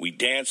 We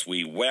danced,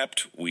 we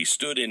wept, we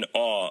stood in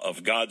awe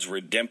of God's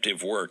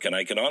redemptive work, and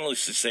I can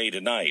honestly say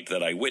tonight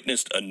that I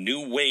witnessed a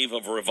new wave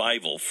of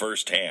revival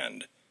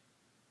firsthand.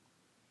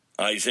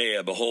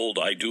 Isaiah, behold,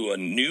 I do a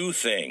new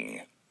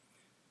thing.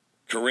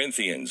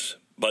 Corinthians,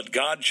 but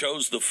God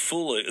chose the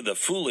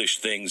foolish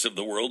things of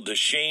the world to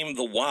shame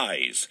the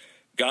wise.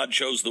 God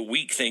chose the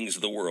weak things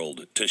of the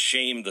world to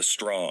shame the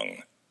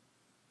strong.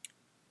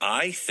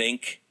 I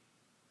think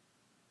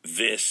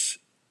this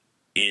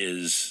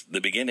is the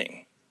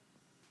beginning.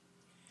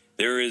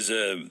 There is,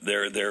 and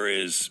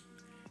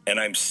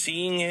I'm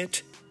seeing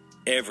it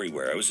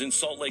everywhere. I was in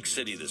Salt Lake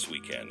City this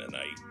weekend, and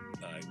I was...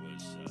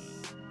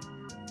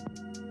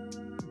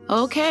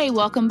 Okay,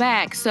 welcome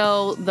back.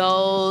 So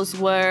those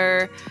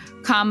were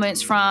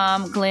comments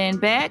from Glenn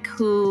Beck,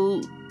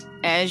 who,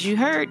 as you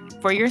heard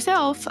for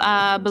yourself,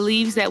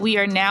 believes that we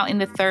are now in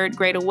the third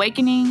great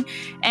awakening,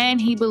 and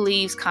he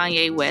believes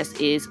Kanye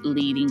West is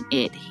leading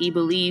it. He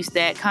believes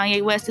that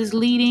Kanye West is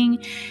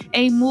leading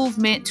a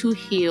movement to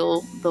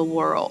heal the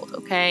world,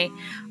 okay?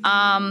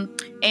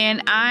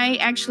 And I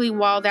actually,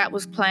 while that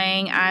was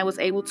playing, I was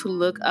able to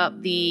look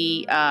up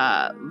the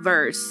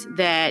verse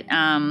that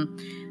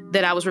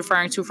I was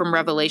referring to from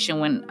Revelation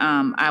when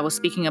I was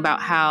speaking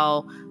about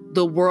how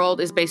the world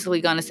is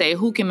basically going to say,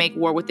 who can make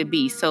war with the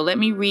beast? So let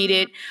me read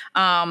it.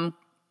 I'm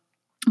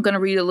going to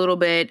read a little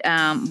bit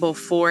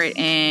before it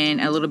and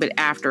a little bit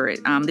after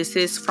it. This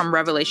is from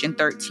Revelation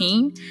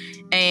 13,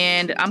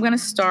 and I'm going to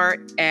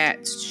start at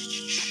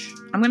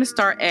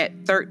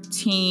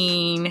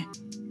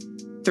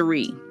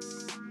 13:3.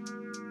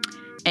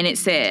 And it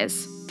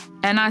says,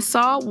 "And I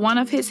saw one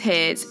of his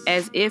heads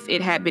as if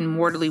it had been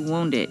mortally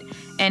wounded,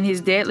 and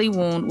his deadly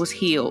wound was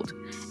healed.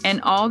 And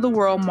all the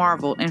world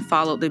marveled and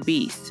followed the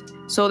beast.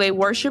 So they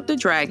worshiped the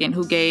dragon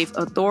who gave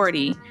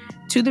authority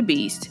to the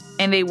beast.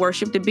 And they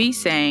worshiped the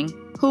beast, saying,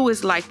 'Who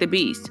is like the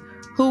beast?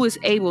 Who is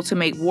able to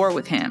make war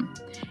with him?'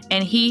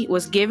 And he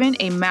was given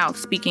a mouth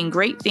speaking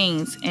great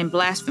things and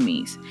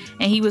blasphemies.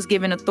 And he was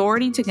given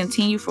authority to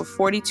continue for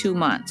 42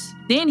 months.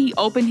 Then he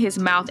opened his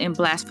mouth in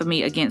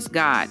blasphemy against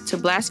God, to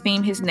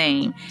blaspheme his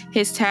name,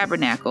 his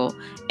tabernacle,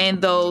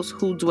 and those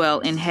who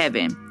dwell in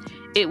heaven.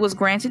 It was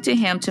granted to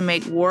him to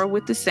make war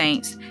with the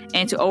saints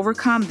and to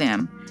overcome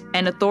them.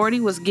 And authority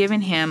was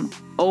given him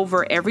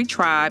over every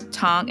tribe,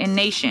 tongue, and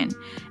nation.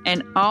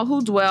 And all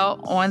who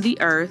dwell on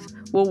the earth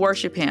will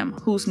worship him,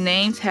 whose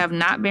names have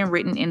not been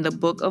written in the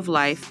book of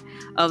life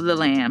of the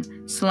Lamb,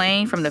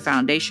 slain from the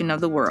foundation of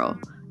the world.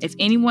 If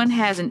anyone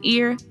has an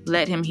ear,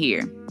 let him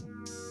hear."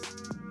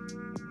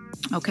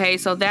 Okay,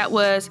 so that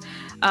was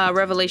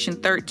Revelation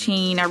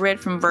 13. I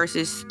read from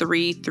verses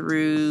 3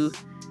 through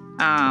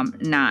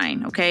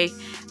 9. Okay,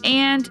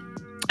 and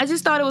I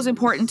just thought it was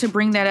important to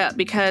bring that up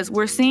because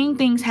we're seeing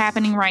things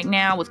happening right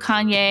now with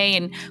Kanye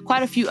and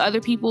quite a few other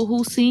people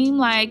who seem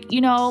like,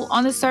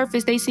 on the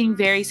surface, they seem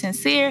very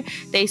sincere.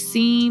 They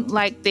seem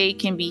like they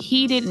can be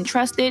heeded and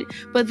trusted,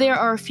 but there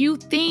are a few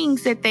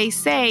things that they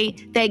say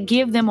that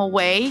give them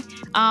away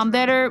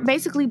that are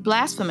basically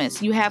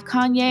blasphemous. You have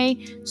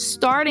Kanye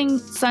starting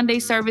Sunday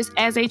service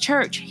as a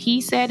church.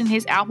 He said in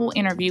his Apple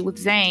interview with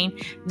Zayn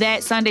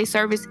that Sunday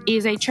service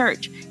is a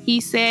church. He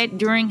said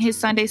during his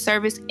Sunday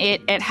service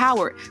at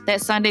Howard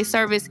that Sunday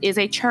service is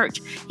a church.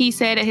 He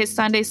said at his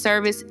Sunday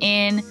service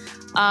in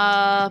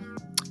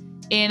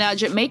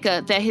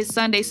Jamaica that his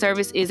Sunday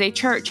service is a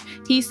church.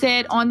 He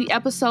said on the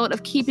episode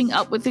of Keeping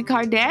Up with the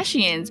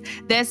Kardashians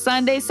that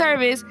Sunday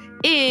service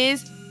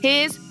is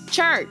his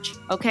church,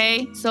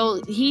 okay?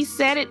 So he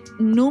said it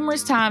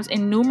numerous times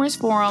in numerous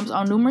forums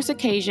on numerous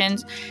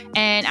occasions.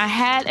 And I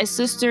had a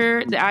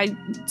sister that I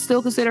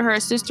still consider her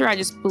a sister. I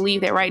just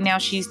believe that right now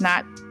she's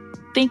not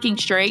thinking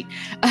straight.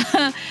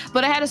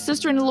 But I had a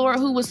sister in the Lord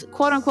who was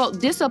quote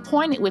unquote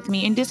disappointed with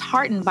me and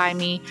disheartened by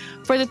me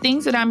for the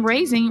things that I'm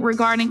raising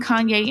regarding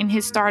Kanye and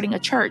his starting a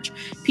church.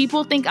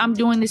 People think I'm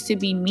doing this to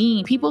be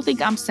mean. People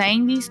think I'm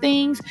saying these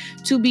things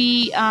to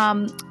be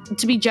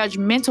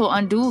judgmental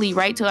unduly,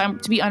 right? To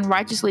be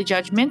unrighteously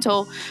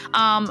judgmental.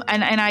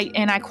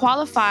 And I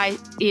qualify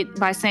it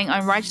by saying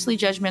unrighteously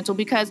judgmental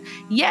because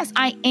yes,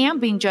 I am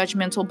being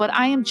judgmental, but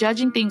I am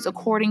judging things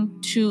according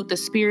to the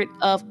Spirit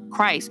of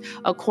Christ,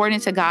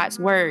 according to God's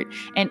word.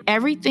 And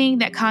everything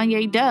that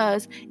Kanye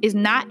does is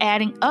not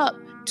adding up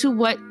to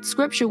what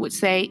Scripture would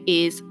say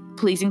is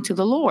pleasing to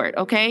the Lord.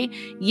 Okay.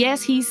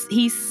 Yes,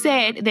 he's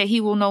said that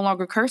he will no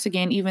longer curse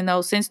again, even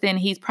though since then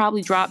he's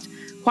probably dropped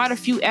quite a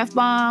few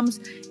F-bombs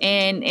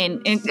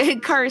and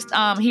cursed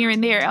here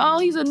and there. Oh,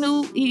 he's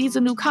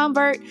a new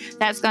convert.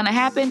 That's gonna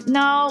happen.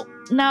 No.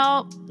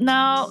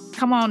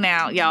 Come on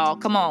now, y'all.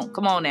 Come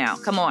on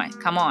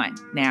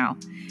now.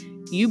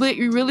 You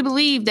really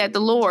believe that the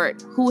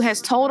Lord, who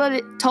has told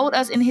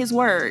us in his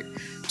word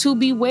to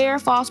beware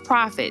false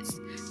prophets,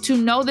 to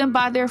know them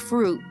by their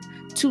fruit,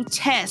 to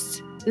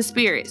test the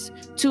spirits,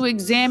 to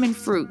examine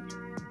fruit.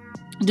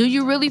 Do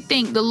you really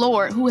think the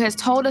Lord, who has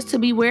told us to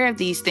beware of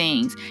these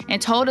things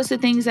and told us the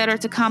things that are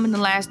to come in the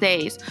last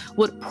days,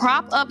 would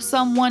prop up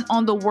someone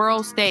on the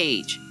world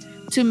stage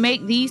to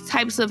make these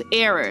types of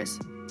errors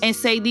and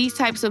say these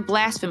types of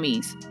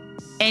blasphemies?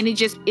 And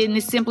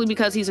it's simply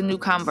because he's a new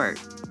convert.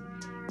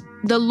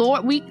 The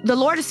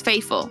Lord is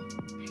faithful.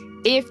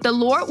 If the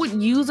Lord would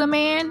use a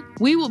man,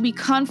 we would be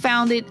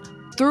confounded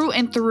through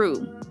and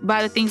through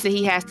by the things that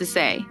he has to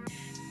say.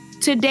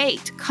 To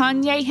date,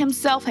 Kanye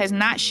himself has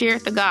not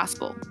shared the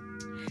gospel.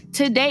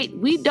 To date,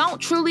 we don't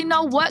truly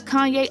know what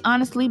Kanye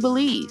honestly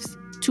believes.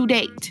 To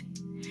date.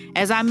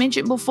 As I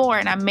mentioned before,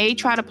 and I may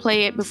try to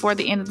play it before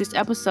the end of this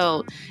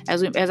episode,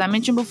 as I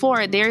mentioned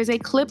before, there is a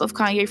clip of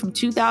Kanye from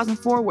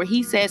 2004 where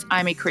he says,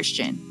 "I'm a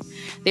Christian."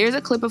 There's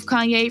a clip of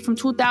Kanye from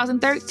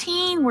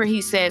 2013 where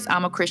he says,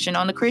 "I'm a Christian,"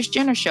 on the Kris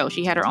Jenner show.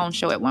 She had her own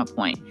show at one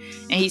point.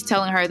 And he's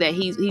telling her that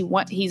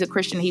he's a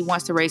Christian. He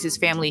wants to raise his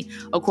family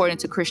according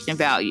to Christian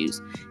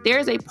values. There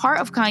is a part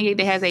of Kanye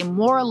that has a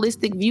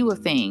moralistic view of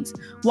things.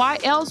 Why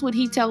else would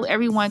he tell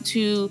everyone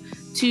to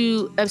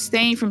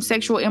abstain from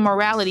sexual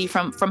immorality,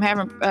 from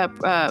having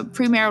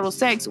premarital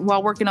sex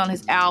while working on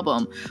his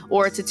album,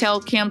 or to tell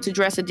Kim to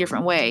dress a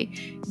different way?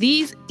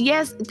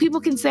 Yes, people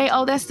can say,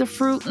 "Oh, that's the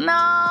fruit."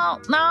 No.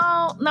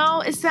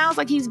 It sounds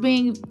like he's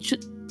being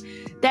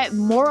that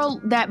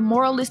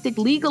moralistic,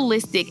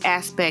 legalistic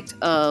aspect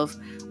of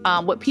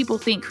what people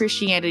think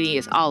Christianity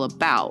is all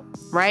about,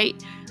 right?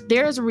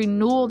 There's a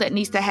renewal that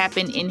needs to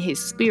happen in his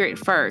spirit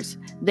first,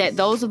 that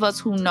those of us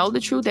who know the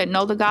truth, that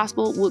know the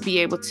gospel, would be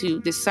able to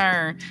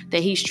discern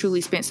that he's truly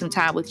spent some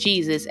time with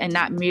Jesus and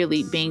not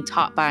merely being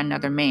taught by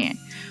another man.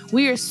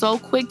 We are so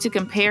quick to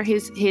compare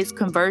his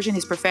conversion,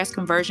 his professed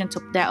conversion,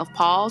 to that of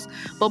Paul's,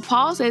 but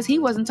Paul says he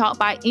wasn't taught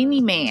by any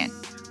man,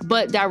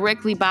 but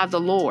directly by the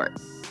Lord.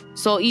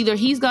 So either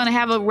he's going to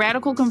have a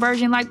radical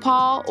conversion like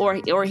Paul,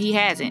 or he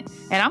hasn't.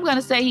 And I'm going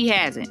to say he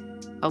hasn't.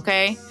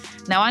 Okay?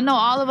 Now, I know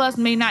all of us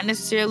may not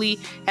necessarily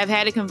have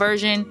had a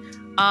conversion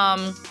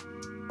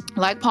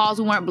like Paul's,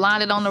 who weren't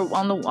blinded on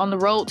the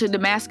road to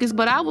Damascus,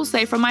 but I will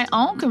say from my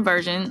own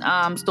conversion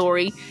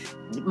story,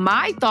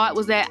 my thought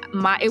was that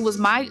it was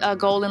my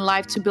goal in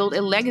life to build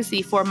a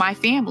legacy for my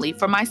family,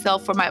 for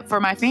myself, for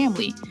my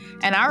family.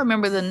 And I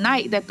remember the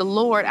night that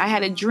I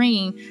had a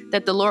dream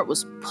that the Lord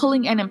was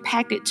pulling an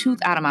impacted tooth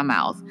out of my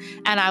mouth,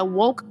 and I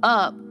woke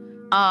up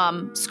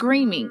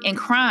screaming and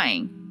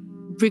crying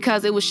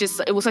because it was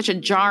such a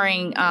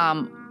jarring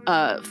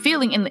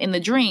feeling in the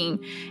dream.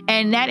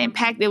 And that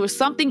impact, there was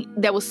something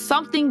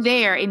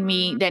there in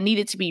me that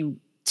needed to be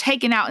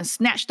taken out and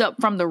snatched up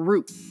from the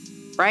root,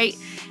 right?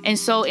 And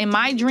so in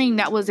my dream,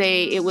 it was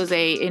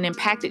an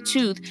impacted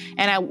tooth.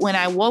 And when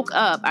I woke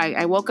up,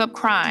 I woke up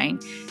crying,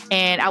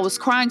 and I was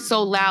crying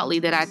so loudly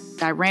that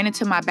I ran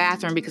into my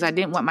bathroom because I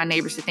didn't want my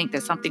neighbors to think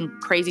that something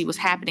crazy was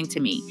happening to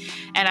me.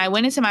 And I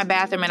went into my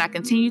bathroom and I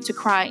continued to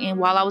cry. And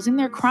while I was in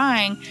there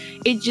crying,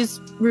 it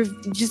just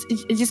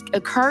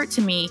occurred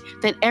to me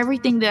that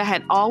everything that I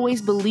had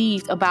always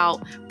believed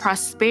about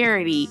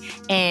prosperity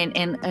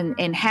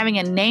and having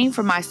a name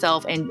for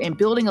myself and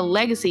building a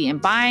legacy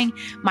and buying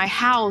my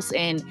house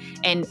and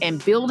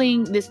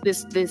building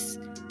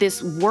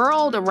this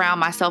world around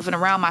myself and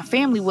around my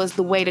family was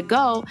the way to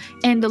go.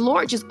 And the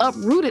Lord just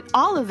uprooted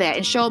all of that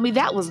and showed me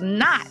that was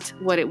not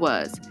what it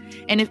was.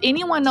 And if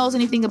anyone knows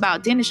anything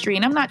about dentistry,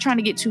 and I'm not trying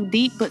to get too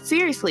deep, but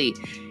seriously,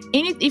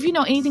 if you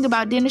know anything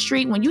about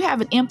dentistry, when you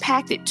have an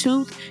impacted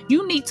tooth,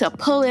 you need to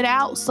pull it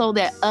out so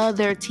that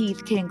other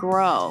teeth can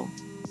grow,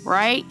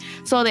 right?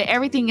 So that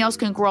everything else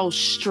can grow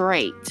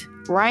straight,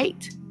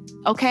 right?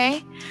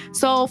 Okay?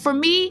 So for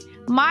me,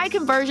 My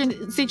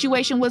conversion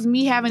situation was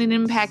me having an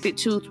impacted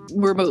tooth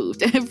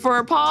removed.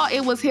 For Paul,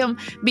 it was him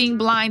being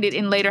blinded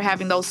and later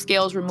having those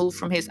scales removed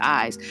from his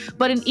eyes.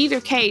 But in either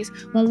case,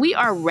 when we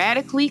are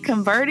radically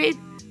converted,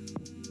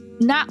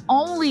 not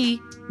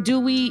only do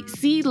we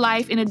see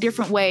life in a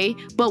different way,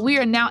 but we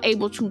are now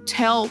able to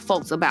tell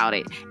folks about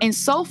it. And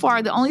so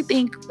far, the only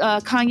thing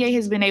Kanye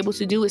has been able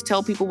to do is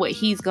tell people what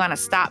he's going to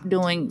stop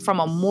doing from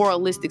a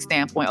moralistic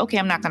standpoint. Okay,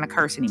 I'm not going to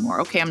curse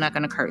anymore. Okay, I'm not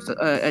going to curse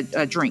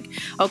a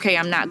drink. Okay,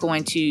 I'm not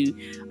going to,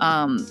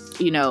 I'm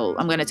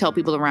going to tell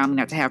people around me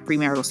not to have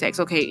premarital sex.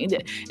 Okay,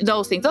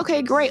 those things.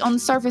 Okay, great. On the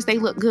surface, they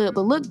look good,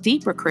 but look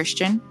deeper,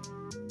 Christian.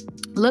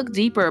 Look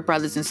deeper,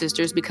 brothers and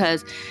sisters,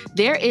 because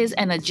there is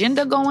an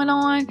agenda going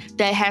on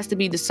that has to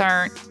be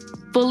discerned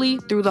fully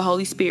through the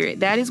Holy Spirit.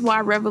 That is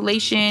why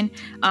Revelation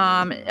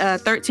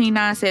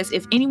 13:9 says,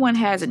 if anyone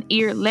has an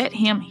ear, let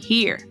him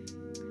hear.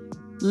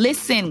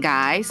 Listen,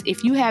 guys,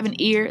 if you have an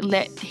ear,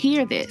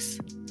 hear this.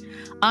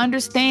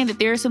 Understand that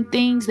there are some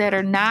things that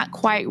are not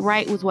quite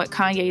right with what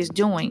Kanye is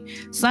doing.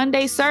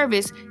 Sunday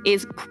service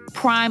is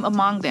prime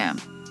among them.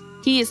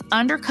 He is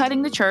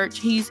undercutting the church.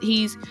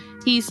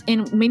 He's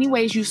in many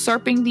ways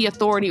usurping the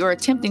authority, or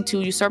attempting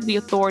to usurp the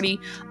authority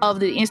of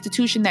the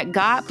institution that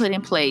God put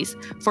in place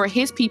for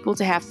his people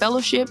to have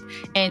fellowship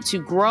and to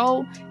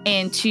grow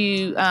and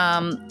to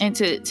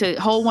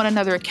hold one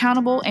another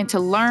accountable and to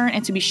learn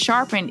and to be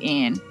sharpened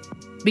in,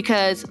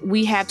 because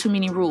we have too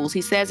many rules.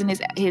 He says in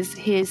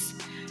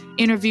his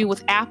interview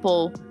with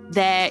Apple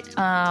that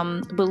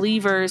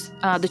believers,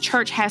 the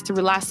church has to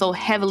rely so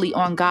heavily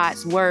on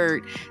God's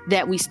word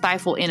that we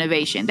stifle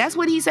innovation. That's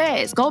what he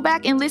says. Go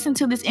back and listen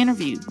to this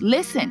interview.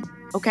 Listen,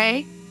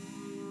 okay?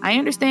 I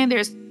understand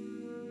there's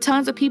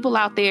tons of people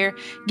out there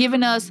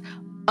giving us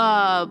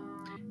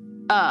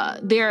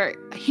their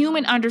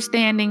human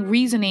understanding,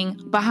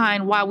 reasoning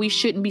behind why we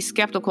shouldn't be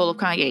skeptical of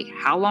Kanye.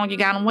 How long you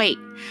gotta wait?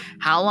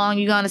 How long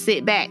you gonna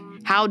sit back?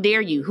 How dare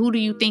you? Who do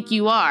you think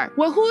you are?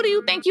 Well, who do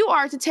you think you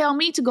are to tell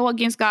me to go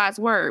against God's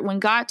word when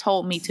God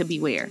told me to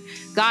beware?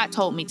 God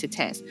told me to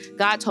test.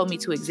 God told me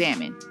to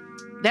examine.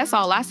 That's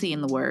all I see in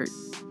the word.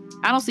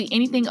 I don't see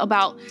anything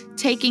about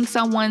taking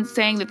someone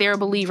saying that they're a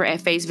believer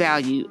at face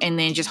value and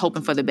then just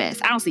hoping for the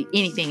best. I don't see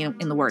anything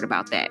in the word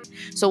about that.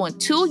 So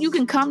until you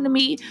can come to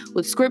me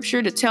with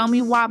scripture to tell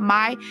me why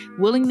my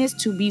willingness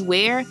to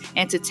beware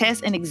and to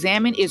test and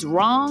examine is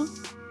wrong,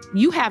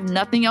 you have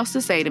nothing else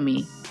to say to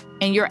me.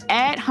 And your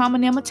ad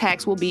hominem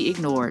attacks will be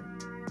ignored.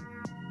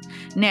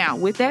 Now,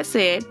 with that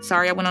said,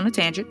 sorry I went on a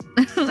tangent.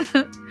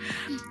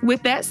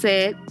 With that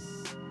said,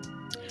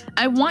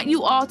 I want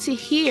you all to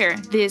hear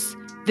this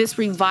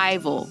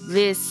revival,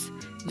 this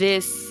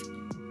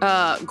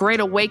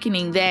great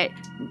awakening that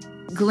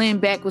Glenn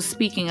Beck was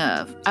speaking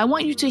of. I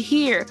want you to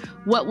hear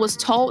what was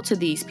told to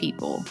these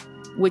people,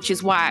 which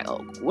is why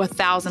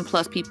 1,000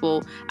 plus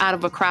people out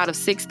of a crowd of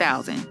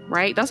 6,000,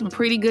 right? That's some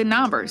pretty good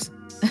numbers.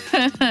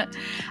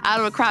 Out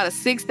of a crowd of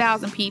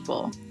 6,000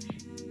 people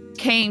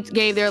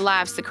gave their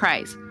lives to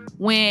Christ.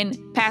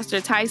 When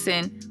Pastor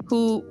Tyson,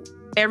 who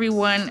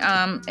everyone,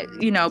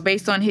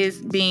 based on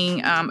his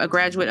being a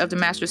graduate of the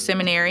Master's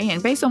Seminary,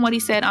 and based on what he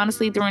said,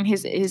 honestly, during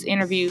his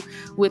interview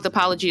with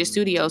Apologia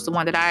Studios, the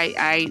one that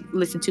I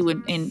listened to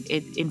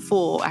in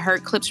full. I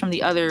heard clips from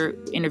the other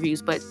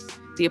interviews, but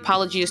the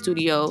Apologia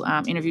Studio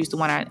interview is the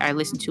one I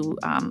listened to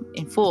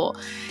in full.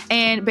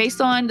 And based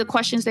on the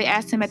questions they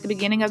asked him at the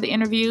beginning of the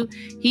interview,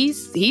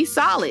 he's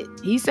solid.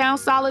 He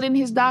sounds solid in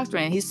his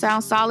doctrine. He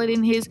sounds solid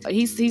in he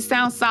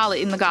sounds solid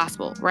in the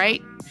gospel,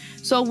 right?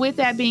 So with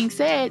that being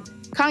said,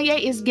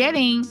 Kanye is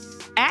getting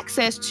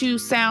access to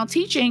sound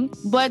teaching,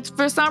 but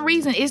for some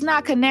reason it's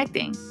not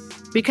connecting,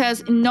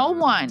 because no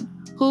one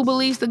who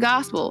believes the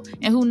gospel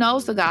and who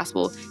knows the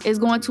gospel is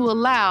going to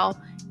allow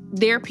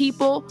their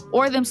people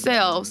or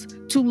themselves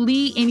to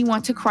lead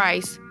anyone to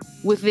Christ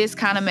with this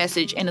kind of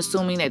message and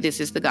assuming that this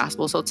is the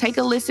gospel. So take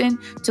a listen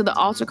to the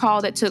altar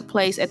call that took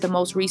place at the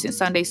most recent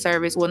Sunday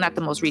service. Well, not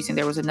the most recent.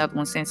 There was another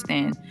one since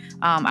then,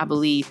 I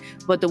believe.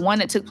 But the one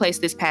that took place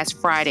this past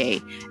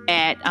Friday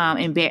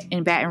in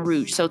Baton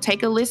Rouge. So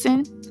take a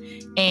listen,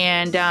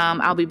 and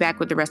I'll be back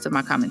with the rest of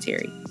my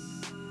commentary.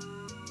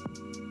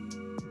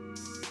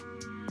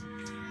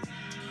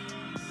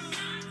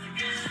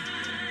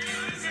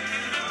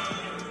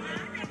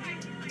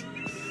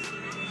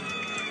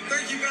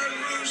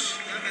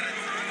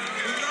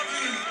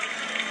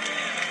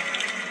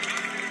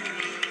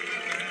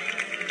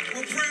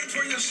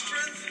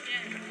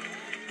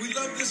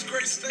 This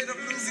great state of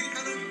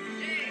Louisiana.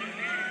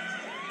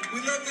 We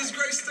love this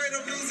great state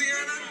of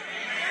Louisiana.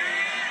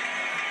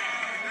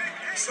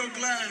 So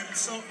glad,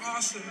 so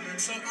awesome, and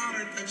so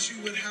honored that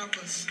you would have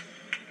us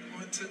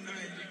on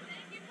tonight.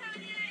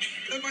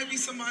 There might be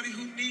somebody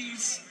who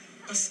needs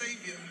a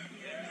savior.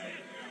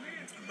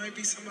 There might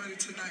be somebody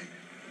tonight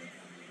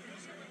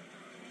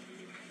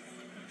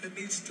that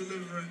needs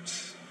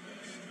deliverance,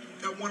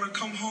 that want to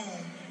come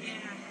home.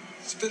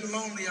 It's been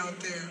lonely out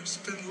there. It's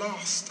been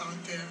lost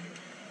out there.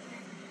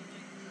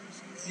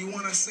 You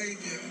want a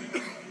savior,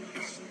 and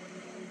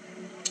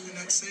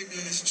that savior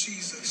is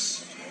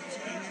Jesus.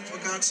 For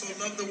God God so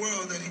loved the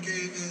world that he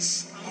gave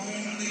his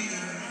only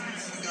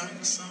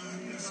begotten Son,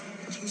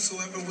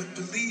 whosoever would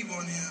believe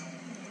on him.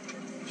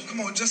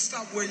 Come on, just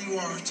stop where you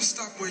are. Just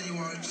stop where you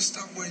are. Just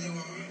stop where you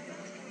are.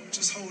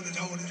 Just hold it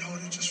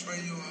just where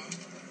you are.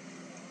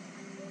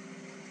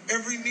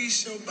 Every knee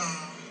shall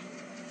bow.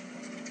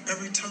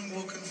 Every tongue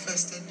will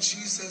confess that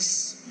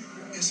Jesus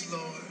is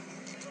Lord.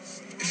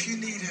 If you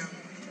need him,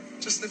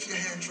 just lift your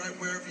hands right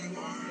wherever you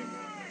are.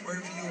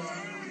 Wherever you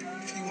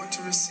are. If you want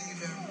to receive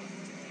him.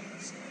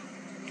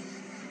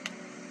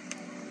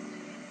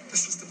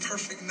 This is the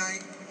perfect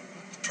night,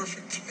 the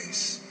perfect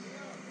place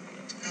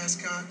to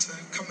ask God to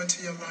come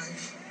into your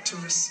life, to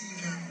receive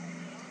him.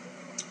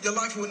 Your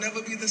life will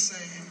never be the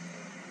same.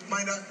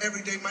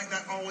 Every day might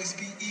not always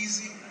be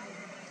easy,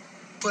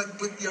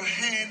 but with your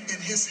hand in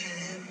his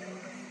hand,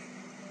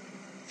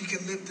 you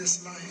can live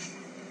this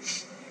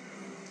life.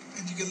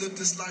 And you can live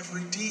this life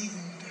redeemed.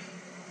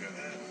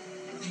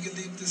 You can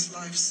live this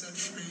life set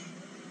free.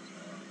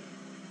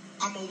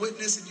 I'm a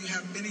witness, and you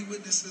have many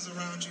witnesses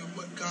around you of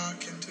what God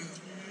can do.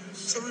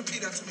 So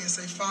repeat after me and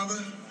say,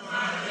 Father,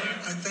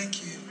 I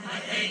thank you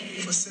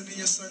for sending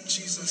your son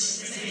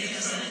Jesus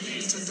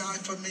to die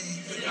for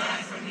me.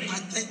 I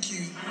thank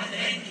you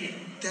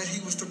that he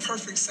was the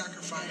perfect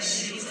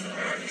sacrifice.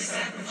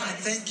 I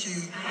thank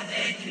you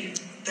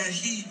that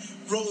he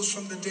rose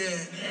from the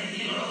dead.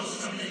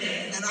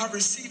 And I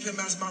receive him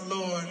as my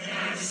Lord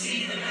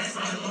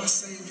and my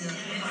Savior.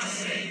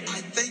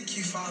 I thank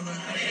you, Father,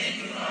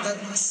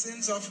 that my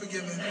sins are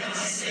forgiven.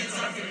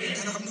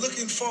 And I'm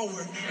looking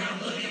forward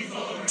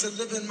to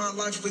living my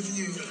life with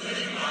you,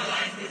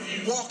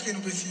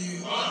 walking with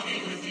you,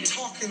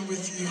 talking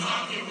with you,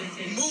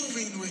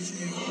 moving with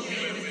you,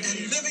 and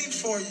living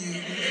for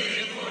you.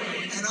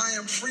 And I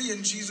am free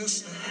in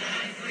Jesus' name.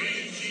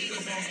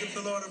 Come on, give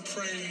the Lord a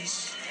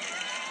praise.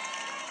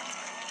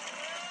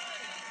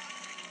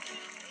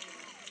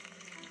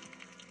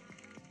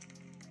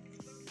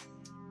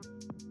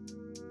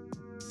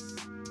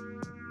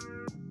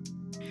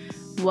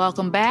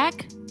 Welcome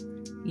back.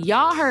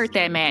 Y'all heard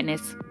that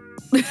madness.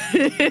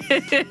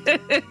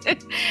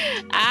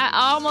 I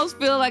almost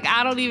feel like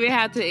I don't even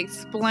have to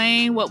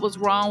explain what was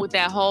wrong with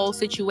that whole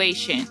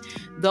situation.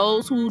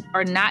 Those who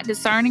are not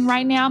discerning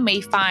right now may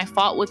find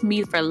fault with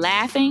me for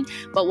laughing,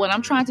 but what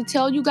I'm trying to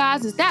tell you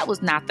guys is that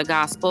was not the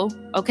gospel,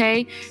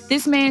 okay?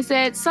 This man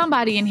said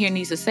somebody in here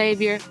needs a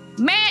savior.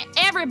 Man,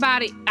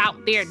 everybody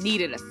out there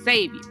needed a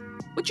savior.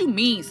 What you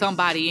mean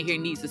somebody in here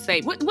needs a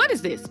savior? What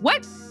is this?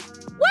 What?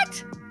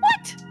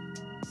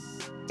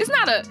 It's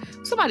not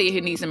somebody in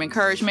here needs some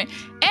encouragement.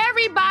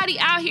 Everybody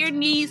out here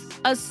needs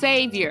a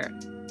savior.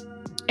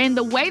 And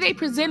the way they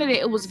presented it,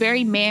 it was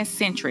very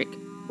man-centric,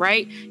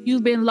 right?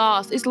 You've been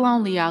lost. It's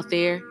lonely out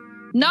there.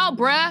 No,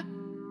 bruh.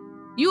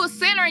 You a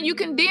sinner and you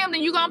condemned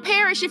and you gonna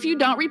perish if you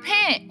don't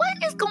repent.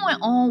 What is going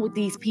on with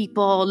these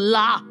people?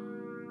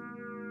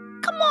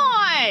 Come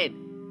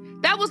on.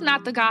 That was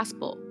not the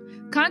gospel.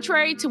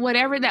 Contrary to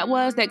whatever that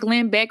was that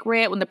Glenn Beck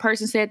read when the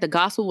person said the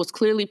gospel was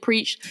clearly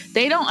preached,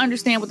 they don't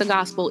understand what the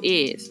gospel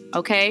is,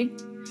 okay?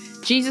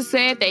 Jesus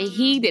said that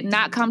he did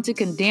not come to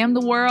condemn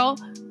the world,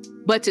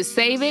 but to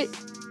save it.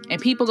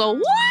 And people go,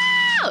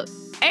 whoa,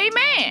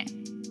 amen.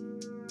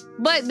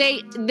 But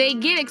they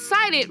get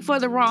excited for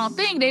the wrong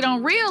thing. They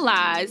don't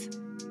realize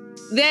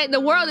that the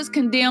world is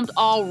condemned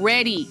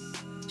already.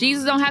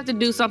 Jesus don't have to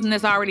do something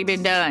that's already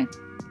been done.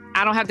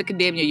 I don't have to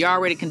condemn you. You're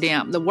already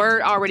condemned. The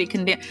word already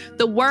condemned.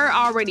 The word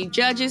already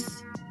judges.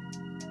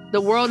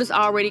 The world is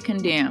already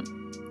condemned.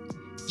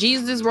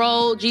 Jesus'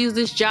 role,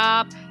 Jesus'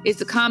 job is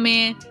to come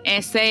in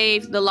and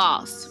save the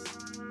lost.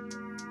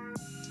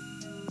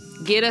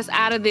 Get us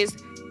out of this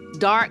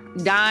dark,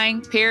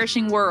 dying,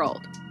 perishing world.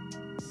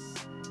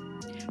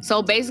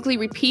 So basically,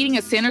 repeating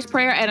a sinner's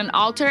prayer at an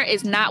altar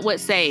is not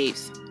what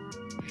saves.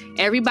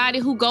 Everybody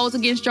who goes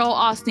against Joel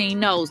Osteen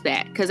knows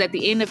that, because at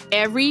the end of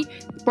every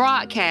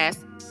broadcast,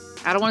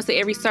 I don't want to say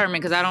every sermon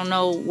because I don't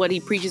know what he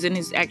preaches in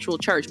his actual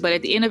church, but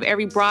at the end of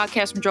every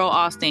broadcast from Joel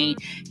Osteen,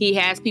 he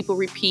has people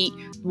repeat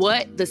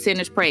what? The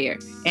sinner's prayer.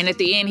 And at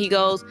the end, he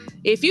goes,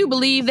 if you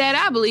believe that,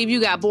 I believe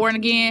you got born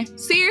again.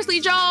 Seriously,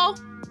 Joel?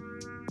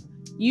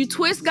 You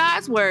twist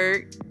God's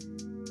word.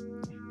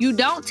 You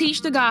don't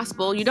teach the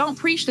gospel. You don't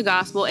preach the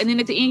gospel. And then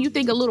at the end, you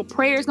think a little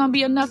prayer is going to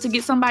be enough to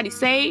get somebody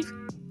saved?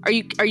 Are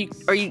you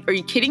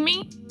kidding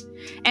me?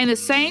 And the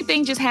same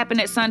thing just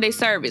happened at Sunday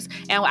service.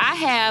 And I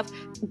have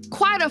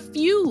quite a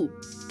few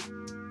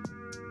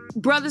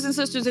brothers and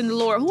sisters in the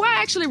Lord who I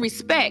actually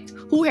respect,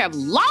 who have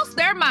lost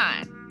their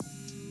mind.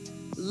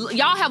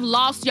 Y'all have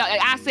lost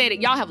I said it,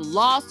 y'all have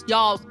lost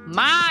y'all's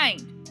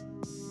mind.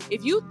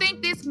 If you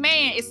think this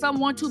man is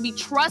someone to be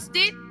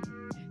trusted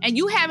and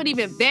you haven't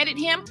even vetted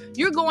him,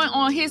 you're going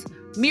on his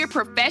mere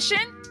profession,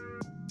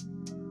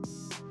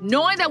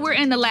 knowing that we're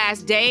in the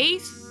last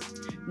days,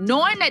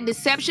 knowing that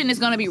deception is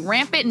going to be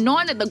rampant,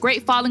 knowing that the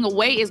great falling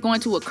away is going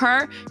to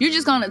occur, you're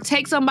just going to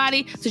take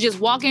somebody to just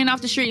walk in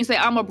off the street and say,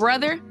 I'm a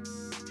brother.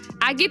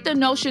 I get the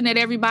notion that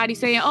everybody's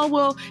saying, oh,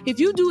 well, if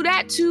you do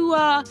that to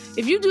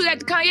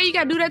Kanye, you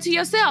got to do that to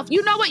yourself.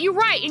 You know what? You're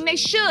right. And they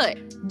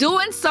should.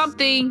 Doing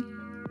something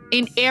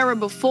in error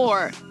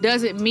before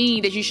doesn't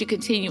mean that you should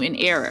continue in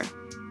error.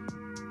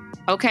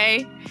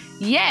 Okay?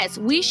 Yes,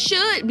 we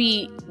should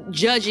be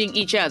judging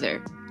each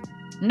other.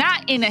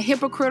 Not in a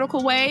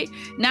hypocritical way,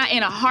 not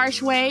in a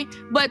harsh way,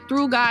 but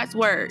through God's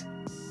word.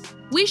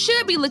 We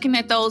should be looking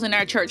at those in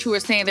our church who are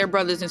saying they're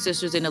brothers and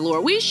sisters in the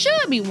Lord. We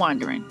should be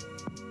wondering.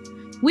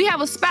 We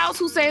have a spouse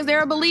who says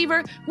they're a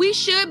believer. We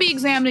should be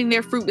examining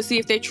their fruit to see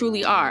if they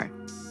truly are.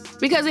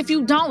 Because if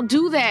you don't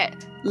do that,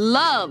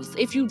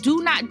 if you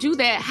do not do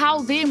that,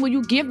 how then will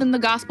you give them the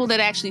gospel that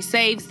actually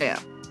saves them?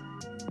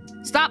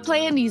 Stop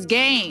playing these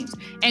games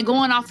and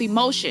going off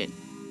emotion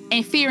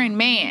and fearing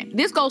man.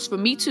 This goes for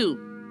me too.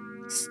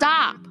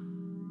 Stop.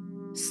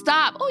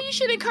 Oh, you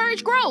should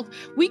encourage growth.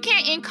 We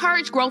can't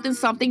encourage growth in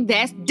something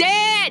that's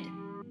dead.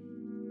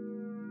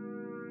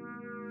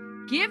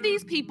 Give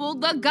these people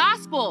the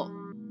gospel.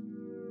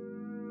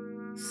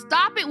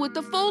 Stop it with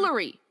the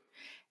foolery.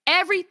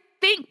 Every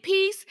think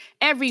piece,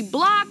 every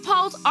blog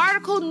post,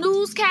 article,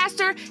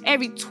 newscaster,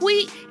 every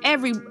tweet,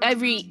 every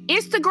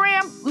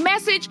Instagram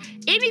message,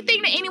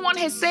 anything that anyone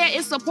has said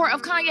in support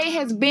of Kanye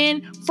has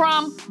been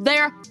from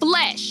their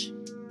flesh,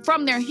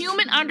 from their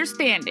human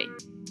understanding.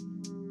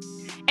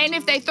 And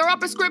if they throw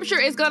up a scripture,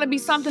 it's going to be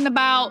something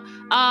about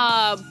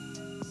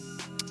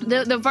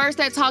the verse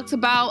that talks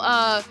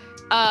about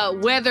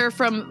whether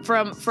from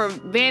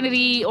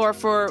vanity or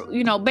for,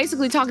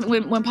 basically talking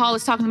when Paul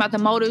is talking about the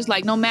motives,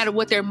 like no matter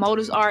what their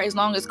motives are, as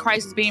long as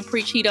Christ is being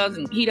preached, he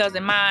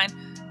doesn't mind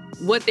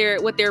what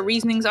their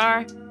reasonings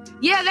are.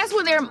 Yeah, that's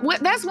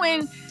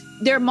when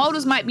their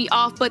motives might be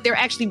off, but they're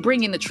actually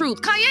bringing the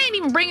truth. Kanye ain't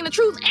even bringing the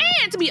truth,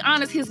 and to be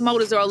honest, his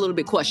motives are a little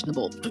bit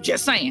questionable.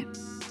 Just saying.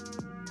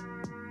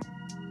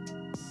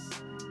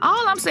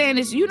 All I'm saying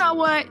is, you know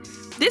what?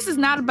 This is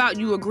not about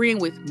you agreeing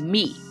with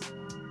me.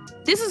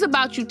 This is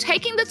about you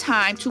taking the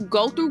time to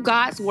go through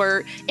God's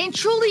word and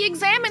truly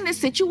examine this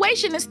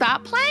situation and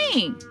stop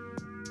playing.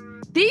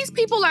 These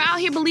people are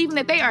out here believing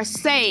that they are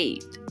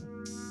saved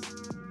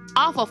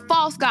off a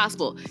false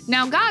gospel.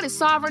 Now, God is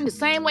sovereign. The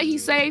same way he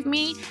saved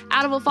me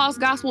out of a false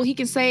gospel, he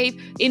can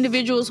save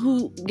individuals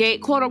who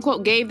quote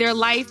unquote gave their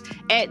life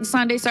at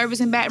Sunday service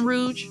in Baton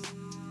Rouge.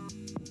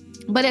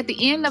 But at the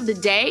end of the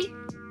day,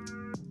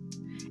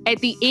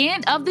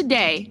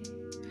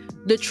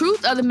 the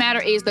truth of the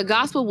matter is the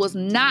gospel was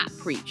not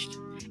preached.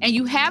 And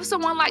you have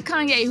someone like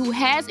Kanye who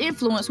has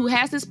influence, who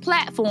has this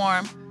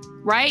platform,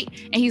 right?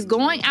 And he's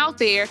going out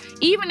there,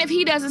 even if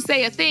he doesn't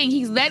say a thing,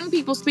 he's letting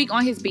people speak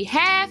on his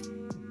behalf.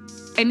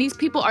 And these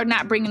people are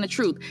not bringing the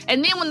truth.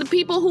 And then when the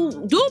people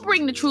who do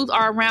bring the truth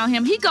are around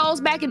him, he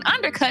goes back and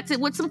undercuts it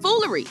with some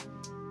foolery.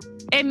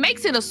 It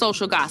makes it a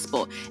social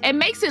gospel. It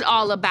makes it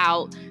all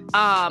about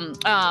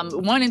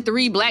 1 in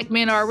 3 black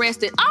men are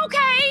arrested.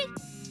 Okay.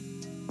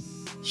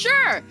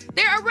 Sure,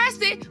 they're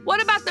arrested. What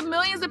about the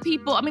millions of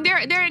people? I mean,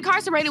 they're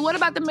incarcerated. What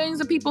about the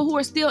millions of people who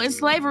are still in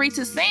slavery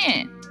to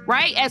sin,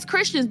 right? As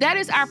Christians, that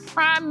is our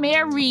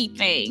primary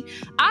thing.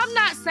 I'm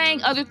not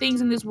saying other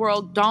things in this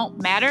world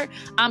don't matter.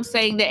 I'm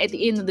saying that at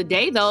the end of the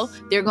day, though,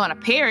 they're going to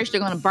perish.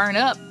 They're going to burn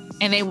up,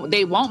 and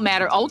they won't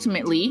matter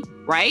ultimately,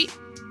 right?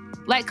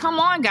 Like, come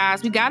on,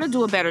 guys. We got to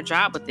do a better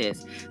job with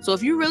this. So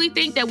if you really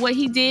think that what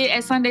he did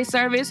at Sunday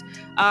service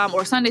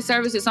or Sunday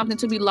service is something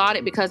to be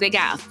lauded because they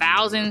got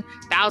 1,000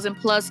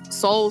 plus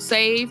souls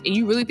saved, and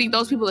you really think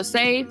those people are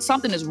saved,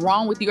 something is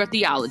wrong with your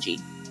theology.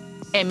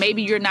 And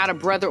maybe you're not a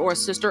brother or a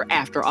sister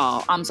after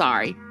all. I'm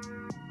sorry.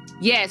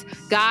 Yes,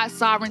 God's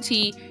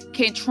sovereignty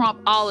can trump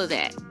all of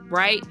that,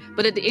 right?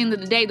 But at the end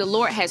of the day, the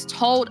Lord has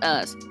told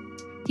us.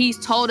 He's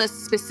told us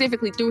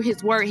specifically through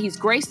his word. He's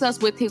graced us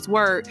with his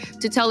word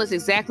to tell us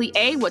exactly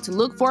A, what to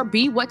look for,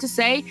 B, what to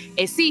say,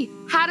 and C,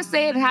 how to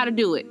say it and how to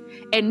do it.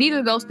 And neither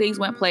of those things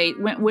went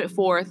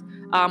forth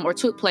or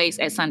took place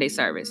at Sunday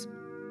service.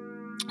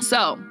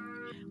 So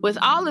with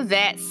all of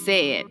that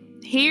said,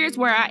 here's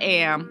where I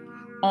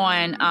am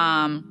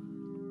on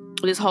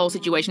this whole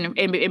situation.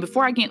 And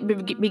before I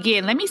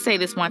begin, let me say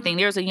this one thing.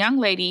 There's a young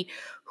lady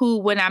who,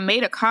 when I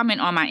made a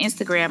comment on my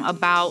Instagram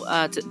about,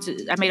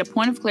 I made a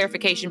point of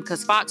clarification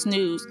because Fox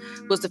News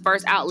was the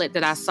first outlet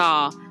that I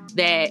saw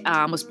that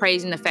was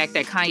praising the fact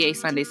that Kanye's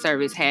Sunday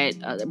service had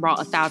brought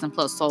 1,000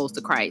 plus souls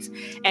to Christ.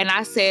 And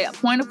I said,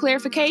 point of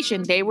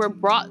clarification, they were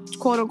brought,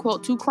 quote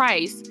unquote, to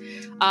Christ.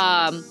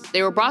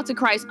 They were brought to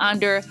Christ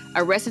under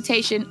a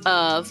recitation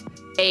of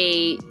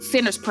a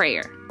sinner's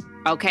prayer.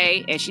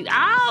 Okay? And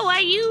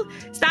you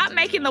stop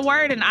making the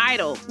word an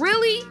idol.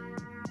 Really?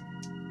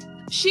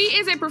 She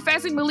is a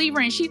professing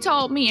believer, and she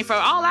told me, and for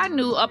all I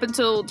knew up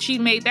until she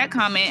made that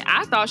comment,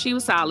 I thought she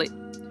was solid.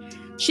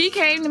 She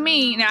came to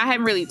me, now I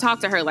haven't really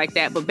talked to her like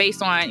that, but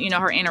based on,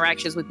 her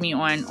interactions with me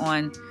on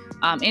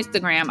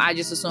Instagram, I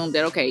just assumed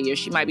that, okay, yeah,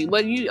 she might be.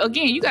 But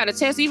you got to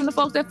test even the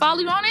folks that follow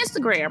you on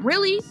Instagram,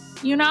 really,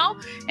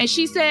 And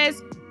she says,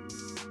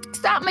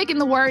 stop making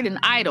the word an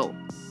idol.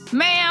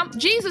 Ma'am,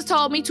 Jesus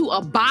told me to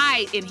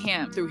abide in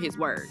him through his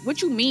word.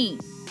 What you mean?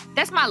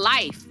 That's my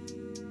life.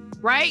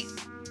 right?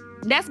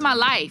 That's my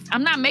life.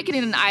 I'm not making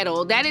it an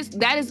idol. That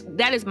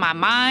is my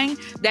mind.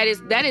 That is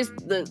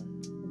the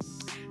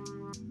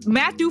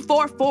Matthew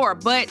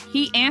 4:4. But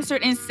he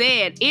answered and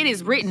said, it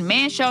is written,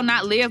 man shall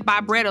not live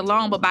by bread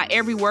alone, but by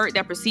every word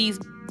that proceeds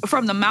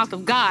from the mouth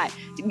of God.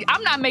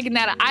 I'm not making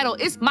that an idol.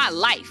 It's my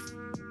life.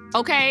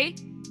 Okay?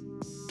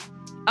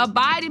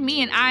 Abide in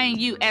me and I in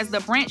you, as the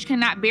branch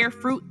cannot bear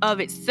fruit of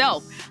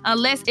itself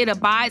unless it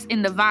abides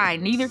in the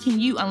vine. Neither can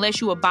you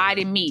unless you abide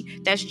in me.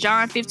 That's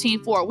John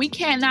 15:4. We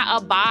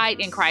cannot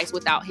abide in Christ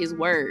without his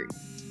word.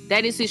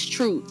 That is his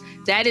truth.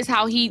 That is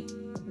how he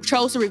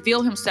chose to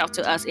reveal himself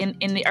to us in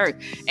the earth.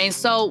 And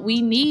so we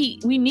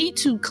need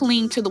to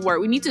cling to the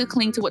word. We need to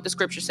cling to what the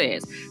scripture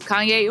says.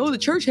 Kanye, the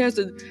church has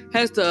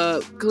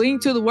to cling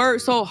to the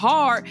word so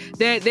hard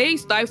that they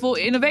stifle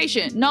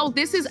innovation. No,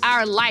 this is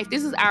our life.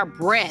 This is our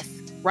breath.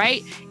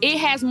 Right? It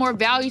has more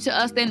value to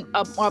us than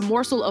a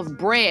morsel of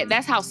bread.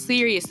 That's how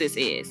serious this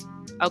is.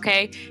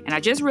 Okay? And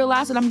I just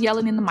realized that I'm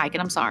yelling in the mic,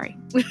 and I'm sorry.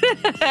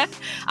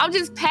 I'm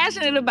just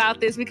passionate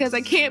about this because I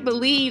can't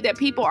believe that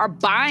people are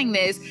buying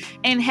this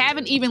and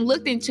haven't even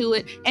looked into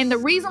it. And the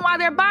reason why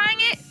they're buying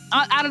it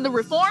out of the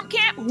Reform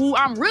camp, who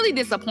I'm really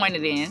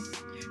disappointed in,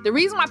 the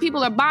reason why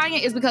people are buying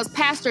it is because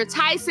Pastor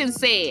Tyson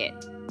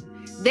said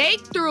they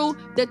threw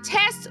the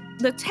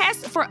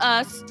test for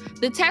us.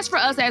 The test for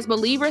us as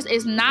believers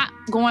is not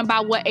going by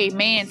what a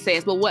man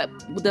says, but what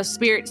the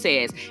Spirit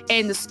says.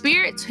 And the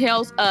Spirit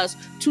tells us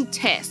to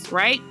test,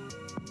 right?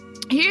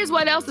 Here's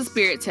what else the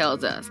Spirit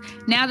tells us.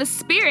 Now, the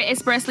Spirit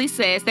expressly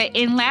says that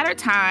in latter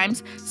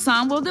times,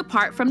 some will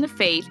depart from the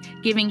faith,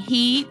 giving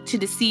heed to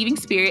deceiving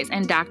spirits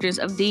and doctrines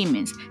of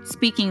demons,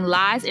 speaking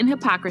lies and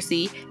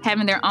hypocrisy,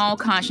 having their own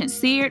conscience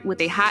seared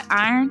with a hot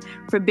iron,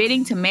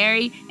 forbidding to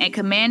marry, and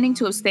commanding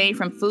to abstain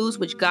from foods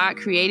which God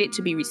created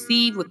to be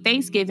received with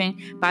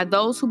thanksgiving by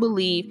those who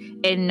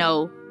believe and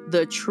know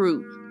the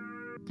truth.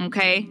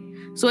 Okay?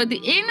 So at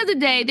the end of the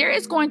day, there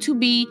is going to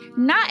be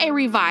not a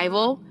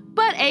revival,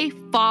 but a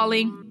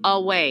falling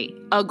away,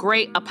 a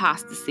great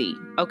apostasy,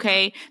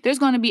 okay? There's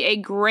going to be a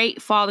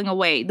great falling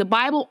away. The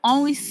Bible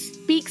only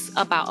speaks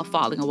about a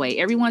falling away.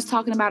 Everyone's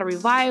talking about a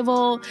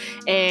revival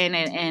and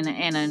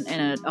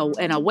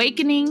an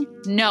awakening.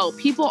 No,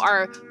 people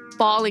are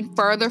falling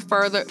further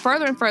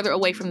and further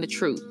away from the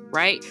truth,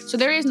 right? So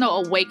there is no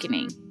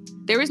awakening.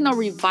 There is no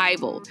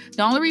revival.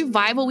 The only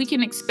revival we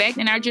can expect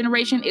in our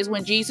generation is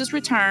when Jesus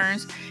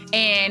returns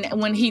and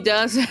when he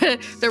does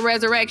the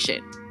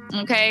resurrection,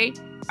 okay?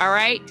 All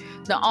right.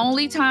 The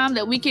only time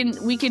that we can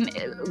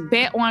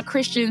bet on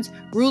Christians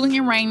ruling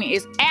and reigning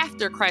is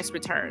after Christ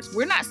returns.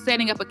 We're not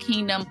setting up a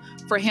kingdom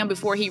for him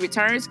before he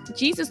returns.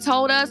 Jesus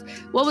told us,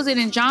 what was it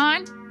in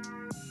John?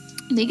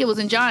 I think it was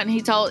in John. He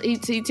tells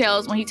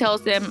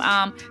them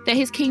that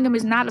his kingdom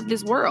is not of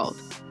this world.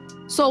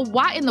 So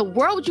why in the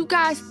world would you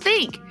guys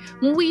think,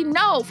 when we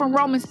know from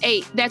Romans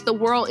 8 that the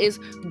world is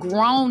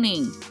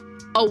groaning,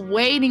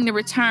 awaiting the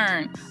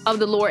return of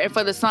the Lord and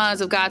for the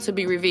sons of God to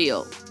be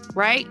revealed,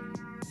 right?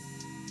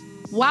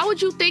 Why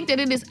would you think that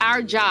it is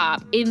our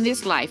job in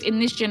this life, in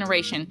this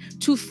generation,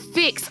 to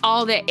fix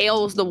all that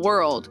ails the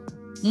world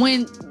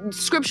when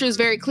scripture is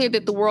very clear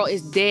that the world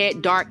is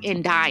dead, dark,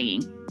 and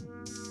dying?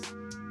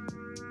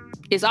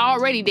 It's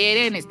already dead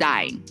and it's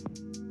dying,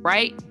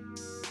 right?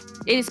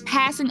 It is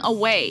passing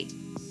away.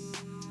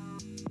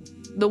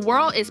 The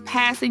world is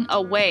passing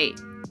away.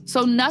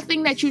 So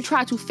nothing that you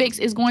try to fix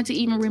is going to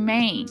even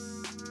remain.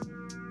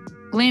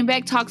 Glenn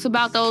Beck talks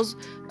about those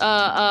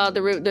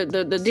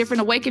the different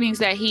awakenings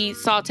that he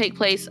saw take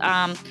place,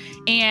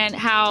 and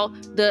how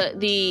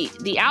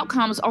the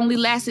outcomes only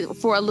lasted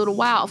for a little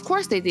while. Of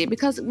course they did,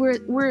 because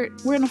we're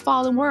in a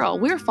fallen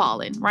world. We're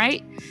fallen,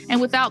 right?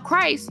 And without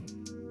Christ,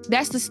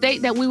 that's the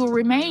state that we will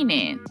remain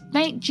in.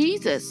 Thank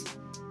Jesus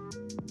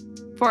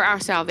for our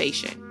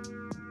salvation.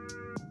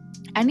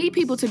 I need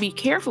people to be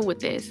careful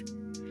with this.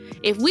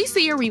 If we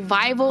see a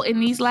revival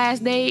in these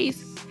last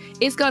days,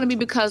 it's going to be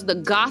because the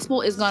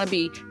gospel is going to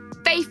be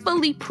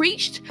faithfully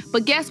preached.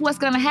 But guess what's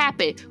going to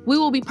happen? We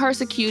will be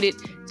persecuted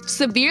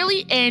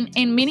severely, and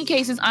in many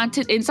cases,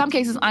 in some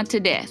cases, unto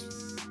death.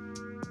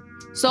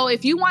 So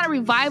if you want a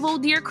revival,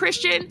 dear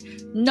Christian,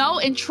 know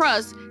and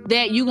trust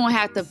that you're going to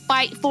have to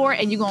fight for it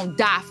and you're going to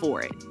die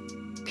for it.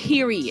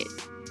 Period.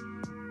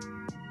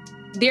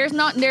 There's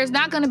not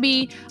going to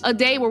be a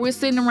day where we're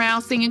sitting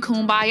around singing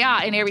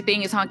Kumbaya and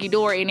everything is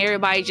hunky-dory and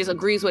everybody just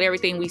agrees with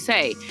everything we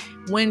say.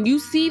 When you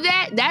see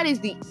that, that is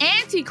the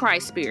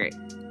Antichrist spirit,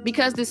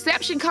 because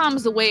deception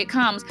comes the way it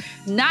comes,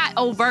 not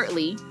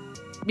overtly,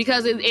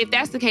 because if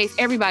that's the case,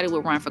 everybody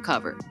will run for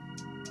cover.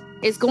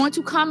 It's going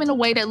to come in a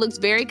way that looks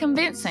very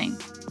convincing.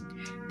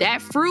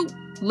 That fruit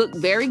looked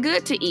very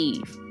good to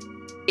Eve.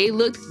 It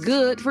looked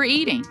good for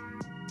eating.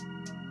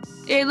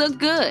 It looked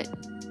good.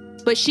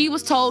 But she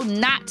was told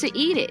not to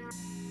eat it.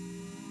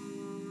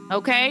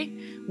 Okay?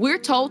 We're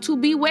told to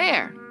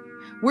beware.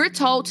 We're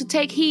told to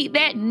take heed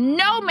that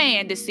no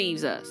man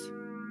deceives us.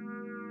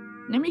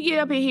 Let me get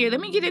up in here.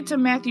 Let me get into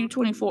Matthew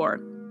 24.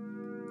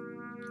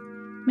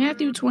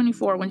 Matthew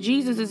 24, when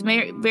Jesus is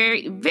very,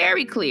 very,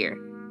 very clear.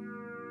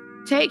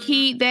 Take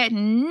heed that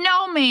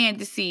no man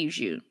deceives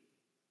you.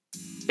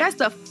 That's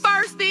the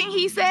first thing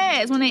he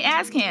says when they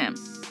ask him.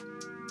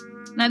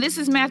 Now, this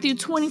is Matthew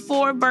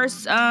 24,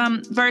 verse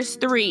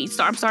 3.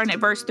 So I'm starting at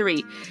verse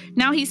 3.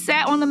 Now he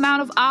sat on the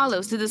Mount of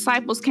Olives. The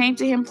disciples came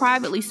to him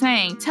privately,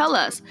 saying, "Tell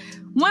us,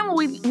 when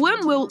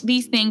will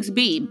these things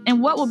be?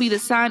 And what will be the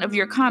sign of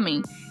your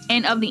coming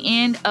and of the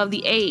end of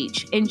the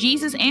age?" And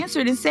Jesus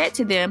answered and said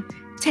to them,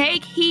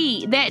 "Take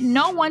heed that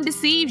no one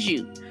deceives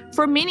you.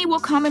 For many will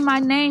come in my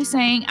name,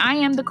 saying, 'I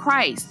am the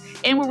Christ,'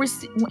 and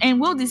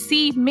will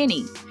deceive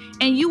many.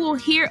 And you will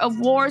hear of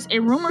wars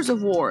and rumors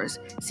of wars.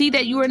 See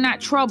that you are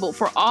not troubled,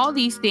 for all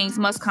these things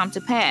must come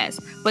to pass.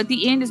 But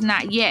the end is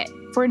not yet.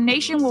 For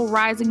nation will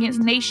rise against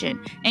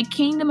nation, and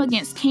kingdom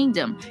against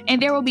kingdom.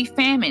 And there will be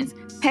famines,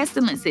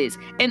 pestilences,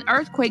 and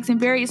earthquakes in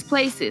various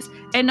places.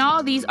 And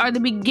all these are the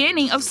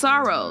beginning of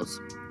sorrows.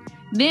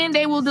 Then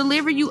they will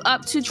deliver you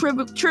up to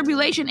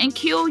tribulation and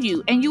kill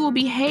you, and you will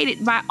be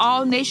hated by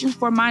all nations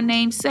for my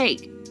name's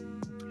sake.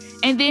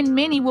 And then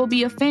many will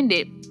be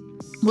offended,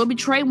 will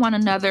betray one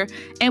another,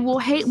 and will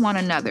hate one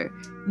another.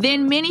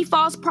 Then many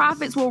false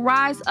prophets will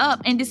rise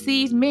up and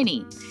deceive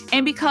many.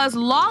 And because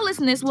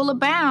lawlessness will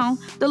abound,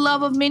 the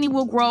love of many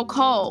will grow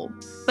cold.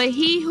 But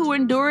he who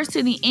endures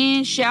to the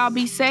end shall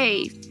be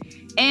saved.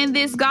 And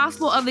this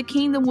gospel of the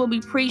kingdom will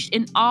be preached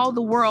in all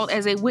the world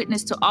as a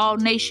witness to all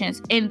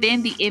nations, and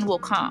then the end will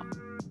come."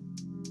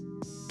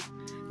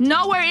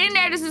 Nowhere in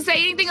there does it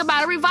say anything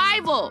about a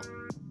revival.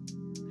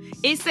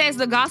 It says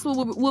the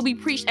gospel will be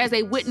preached as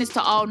a witness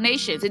to all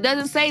nations. It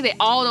doesn't say that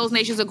all those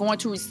nations are going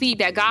to receive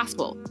that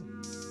gospel.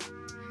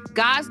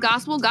 God's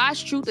gospel,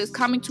 God's truth is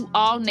coming to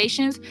all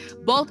nations,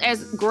 both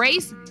as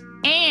grace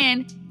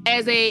and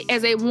as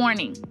a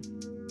warning.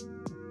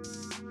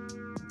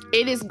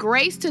 It is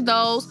grace to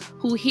those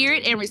who hear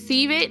it and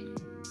receive it,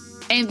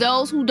 and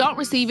those who don't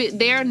receive it,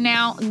 they're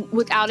now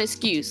without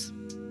excuse.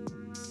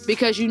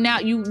 Because you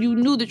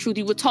knew the truth,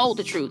 you were told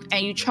the truth,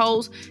 and you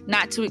chose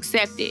not to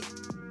accept it.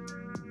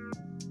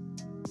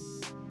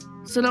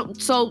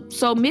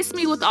 So miss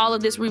me with all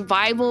of this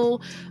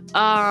revival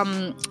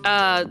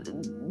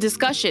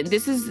discussion.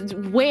 This is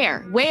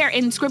where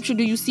in scripture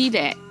do you see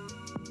that?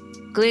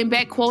 Glenn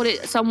Beck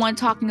quoted someone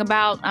talking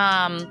about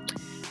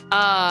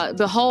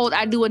behold,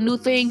 I do a new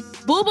thing.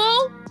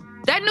 Boo-boo,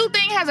 that new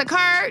thing has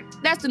occurred.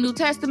 That's the New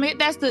Testament.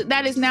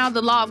 That is now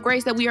the law of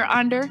grace that we are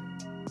under.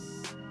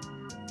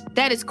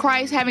 That is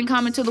Christ having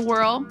come into the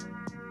world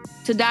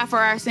to die for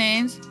our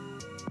sins,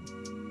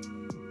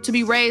 to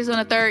be raised on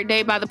the third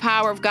day by the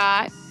power of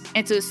God,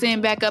 and to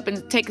ascend back up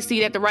and take a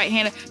seat at the right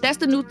hand. That's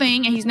the new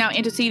thing, and he's now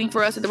interceding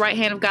for us at the right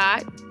hand of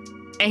God,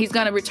 and he's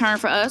going to return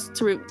for us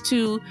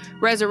to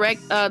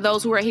resurrect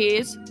those who are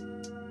his,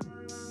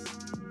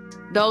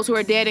 those who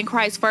are dead in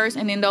Christ first,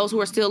 and then those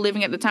who are still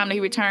living at the time that he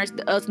returns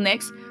to us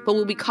next, but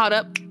will be caught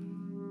up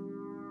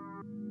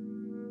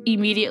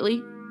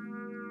immediately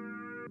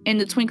in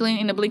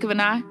the blink of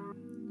an eye.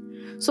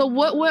 So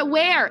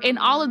where in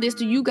all of this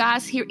do you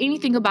guys hear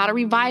anything about a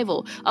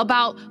revival,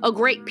 about a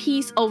great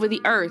peace over the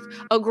earth,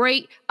 a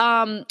great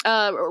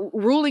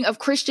ruling of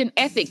Christian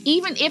ethic?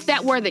 Even if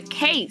that were the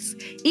case,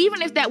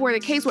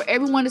 where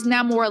everyone is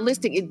now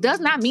moralistic, it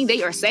does not mean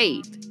they are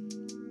saved.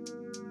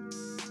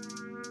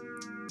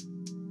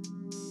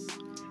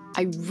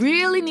 I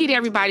really need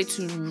everybody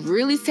to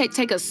really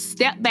take a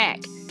step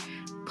back.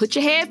 Put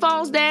your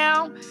headphones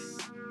down.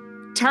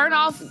 Turn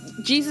off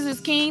Jesus is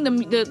King,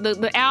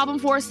 the album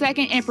for a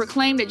second, and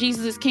proclaim that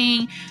Jesus is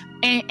King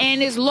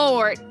and is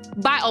Lord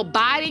by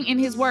abiding in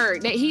his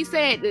word. That he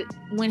said that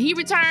when he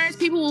returns,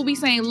 people will be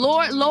saying,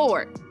 "Lord,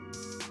 Lord."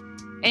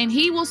 And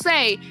he will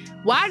say,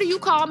 "Why do you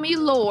call me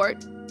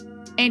Lord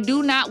and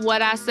do not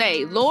what I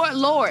say? Lord,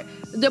 Lord,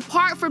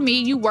 depart from me,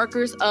 you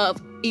workers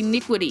of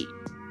iniquity."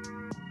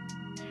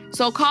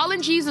 So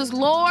calling Jesus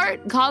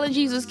Lord, calling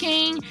Jesus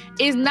King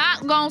is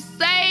not going to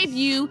save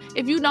you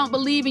if you don't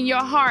believe in your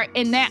heart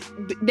and that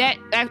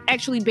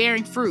actually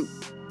bearing fruit.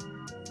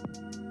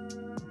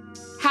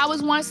 How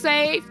is one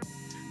saved?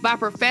 By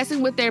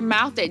professing with their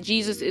mouth that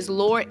Jesus is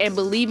Lord and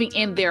believing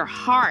in their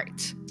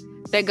heart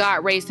that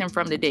God raised him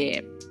from the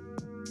dead.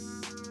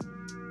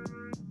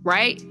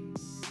 Right?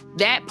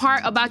 That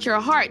part about your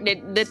heart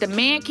that the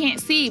man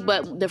can't see,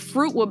 but the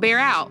fruit will bear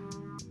out.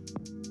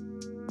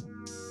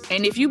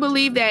 And if you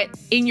believe that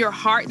in your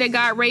heart that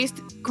God raised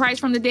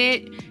Christ from the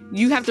dead,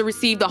 you have to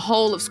receive the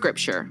whole of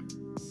Scripture.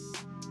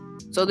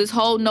 So this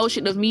whole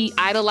notion of me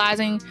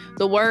idolizing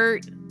the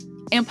word,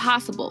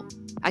 impossible.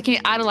 I can't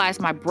idolize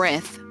my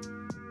breath,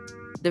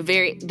 the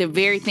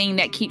very thing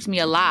that keeps me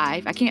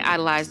alive. I can't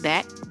idolize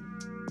that.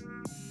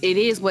 It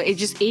is what it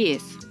just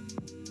is.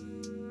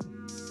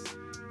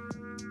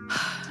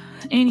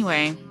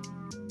 Anyway.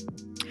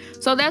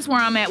 So that's where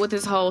I'm at with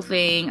this whole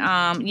thing.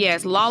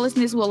 Yes,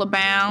 lawlessness will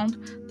abound.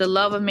 The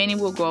love of many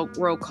will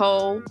grow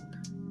cold.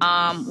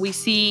 We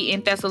see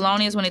in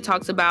Thessalonians when it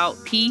talks about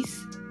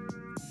peace.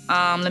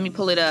 Let me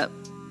pull it up.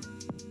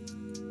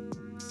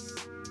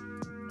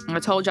 I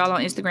told y'all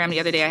on Instagram the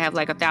other day I have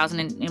like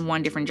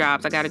 1,001 different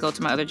jobs. I got to go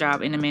to my other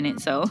job in a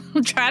minute, so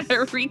I'm trying to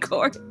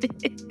record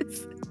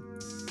this.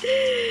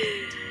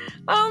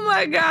 Oh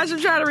my gosh, I'm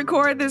trying to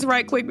record this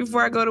right quick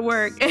before I go to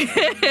work.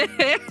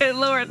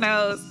 Lord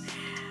knows.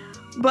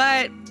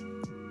 But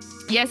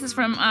yes, it's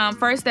from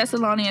 1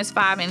 Thessalonians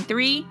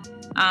 5:3.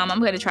 I'm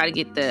going to try to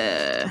get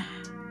Thessalon.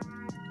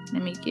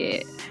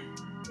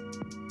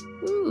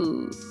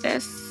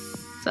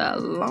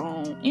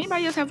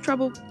 Anybody else have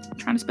trouble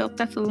trying to spell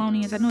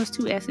Thessalonians? I know it's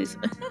 2 S's.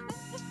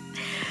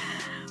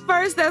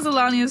 1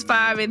 Thessalonians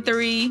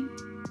 5:3.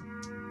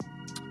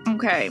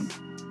 Okay.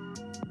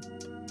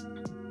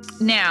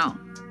 Now,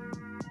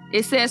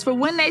 it says, for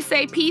when they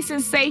say peace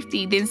and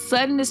safety, then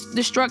sudden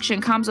destruction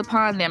comes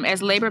upon them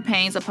as labor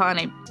pains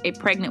upon a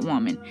pregnant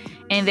woman,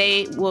 and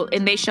they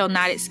shall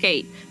not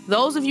escape.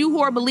 Those of you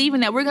who are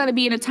believing that we're going to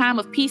be in a time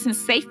of peace and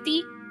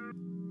safety,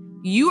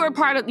 you're a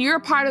part of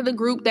the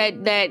group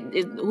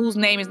whose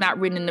name is not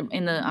written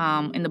in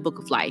the book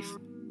of life,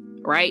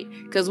 right?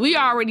 Because we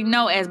already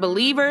know, as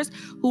believers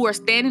who are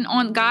standing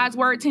on God's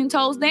word 10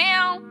 toes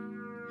down,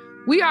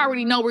 we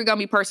already know we're going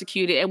to be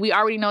persecuted, and we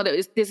already know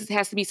that this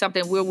has to be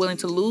something we're willing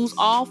to lose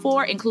all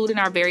for, including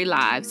our very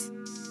lives.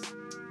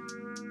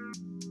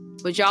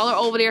 But y'all are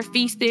over there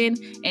feasting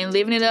and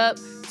living it up,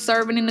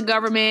 serving in the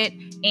government,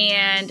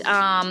 and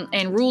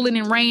ruling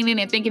and reigning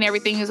and thinking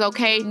everything is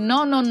okay.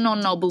 No,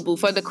 boo-boo.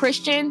 For the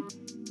Christian,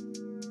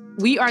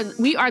 we are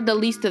the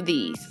least of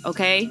these,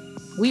 okay?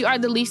 We are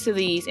the least of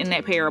these in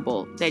that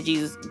parable that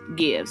Jesus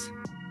gives.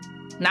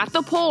 Not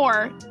the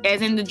poor,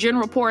 as in the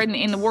general poor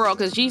in the world,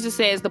 because Jesus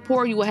says the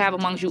poor you will have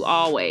amongst you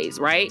always,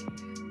 right?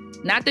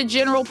 Not the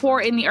general poor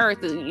in the earth,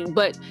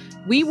 but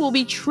we will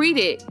be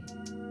treated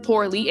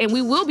poorly, and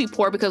we will be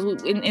poor because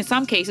in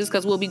some cases,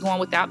 because we'll be going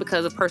without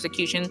because of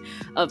persecution,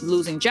 of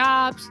losing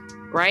jobs,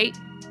 right?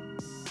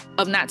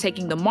 Of not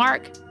taking the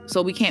mark,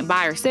 so we can't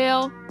buy or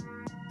sell.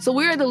 So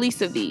we're the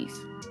least of these,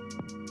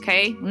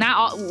 okay?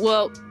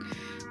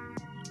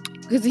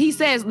 Because he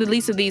says the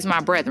least of these,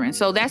 my brethren.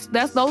 So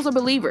those are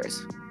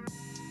believers.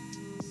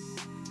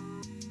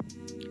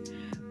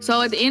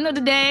 So at the end of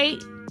the day,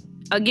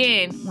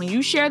 again, when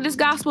you share this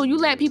gospel, you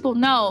let people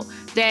know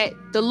that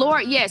the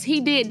Lord, yes, he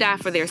did die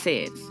for their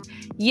sins.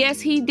 Yes,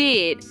 he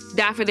did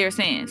die for their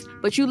sins.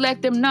 But you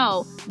let them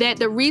know that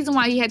the reason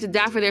why he had to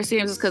die for their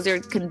sins is because they're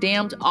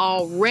condemned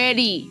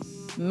already.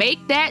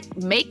 Make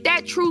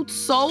that truth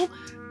so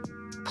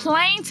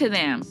plain to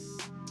them,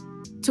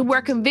 to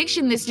where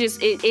conviction is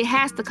just, it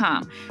has to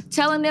come.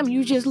 Telling them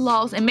you just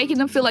lost and making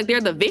them feel like they're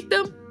the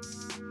victim.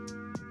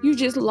 You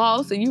just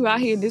lost and you out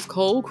here in this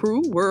cold,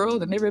 cruel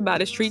world and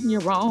everybody's treating you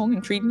wrong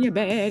and treating you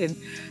bad. And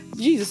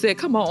Jesus said,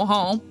 come on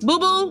home.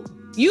 Boo-boo,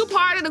 you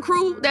part of the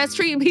crew that's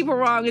treating people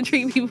wrong and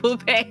treating people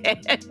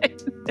bad.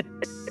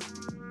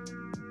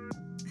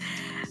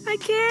 I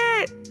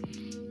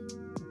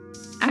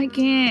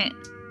can't.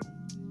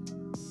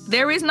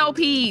 There is no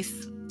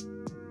peace.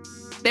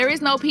 There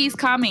is no peace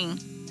coming.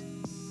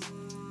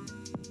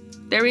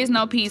 There is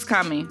no peace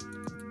coming.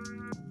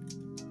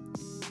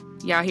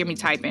 Y'all hear me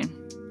typing.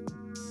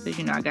 Because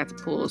you know I got to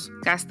pull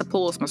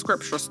my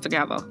scriptures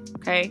together,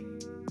 okay?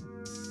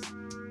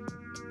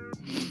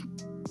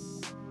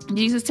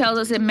 Jesus tells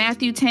us in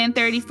Matthew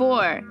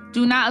 10:34,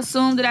 do not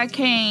assume that I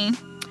came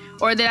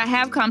or that I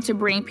have come to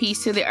bring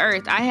peace to the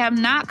earth. I have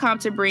not come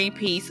to bring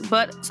peace,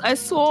 but a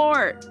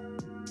sword.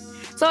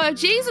 So if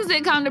Jesus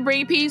didn't come to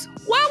bring peace,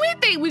 why we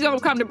think we're going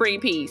to come to bring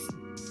peace?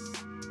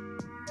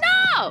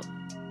 No.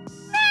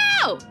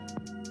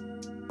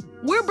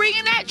 We're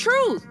bringing that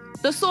truth,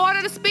 the sword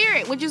of the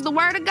Spirit, which is the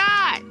word of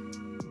God.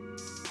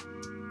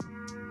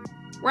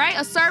 Right?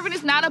 A servant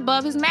is not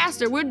above his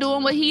master. We're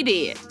doing what he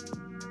did.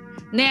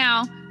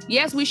 Now,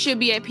 yes, we should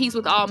be at peace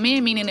with all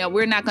men, meaning that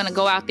we're not going to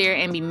go out there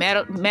and be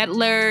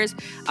meddlers.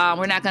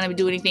 We're not going to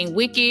do anything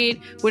wicked.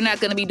 We're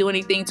not going to be doing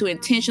anything to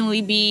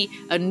intentionally be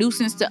a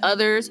nuisance to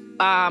others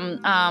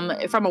from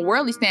a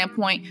worldly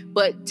standpoint.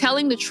 But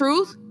telling the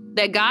truth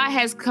that God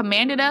has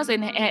commanded us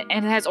and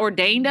has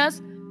ordained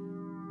us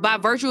by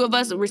virtue of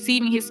us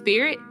receiving his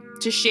Spirit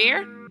to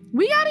share,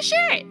 we got to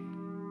share it.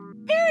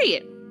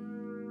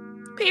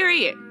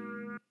 Period.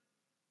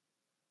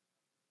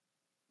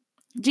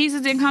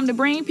 Jesus didn't come to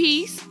bring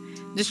peace.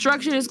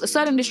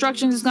 Sudden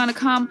destruction is going to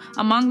come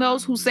among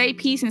those who say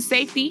peace and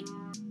safety.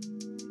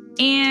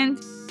 And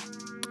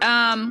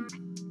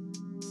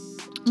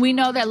we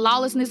know that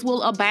lawlessness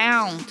will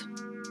abound.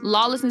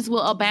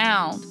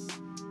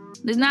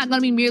 There's not going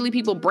to be merely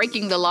people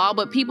breaking the law,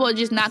 but people are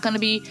just not going to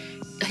be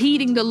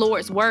heeding the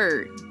Lord's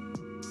word.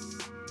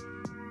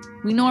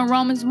 We know in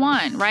Romans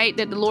 1, right,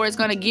 that the Lord is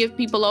going to give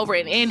people over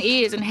and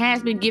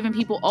has been giving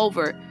people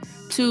over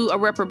to a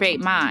reprobate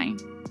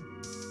mind.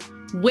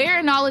 Where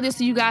in all of this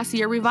do you guys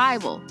see a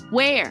revival?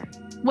 Where?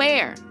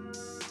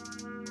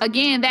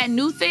 Again, that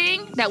new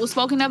thing that was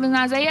spoken of in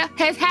Isaiah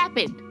has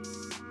happened.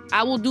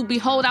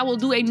 Behold, I will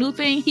do a new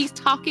thing. He's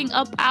talking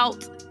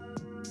about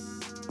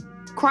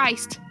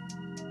Christ.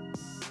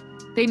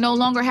 They no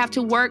longer have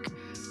to work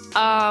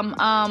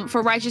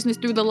for righteousness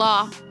through the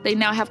law. They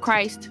now have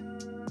Christ.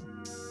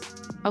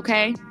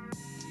 Okay?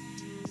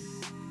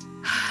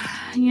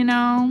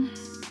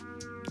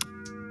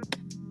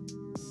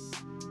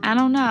 I I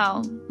don't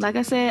know. Like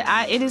I said,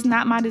 it is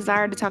not my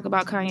desire to talk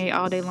about Kanye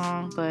all day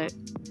long, but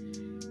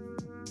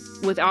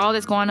with all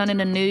that's going on in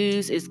the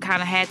news, it's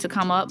kind of had to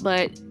come up.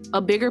 But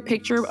a bigger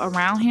picture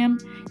around him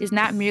is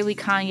not merely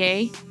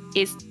Kanye.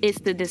 It's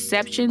the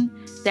deception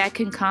that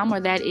can come, or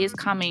that is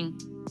coming,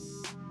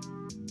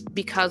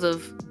 because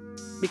of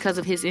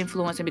his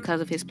influence and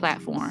because of his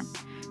platform.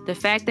 The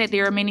fact that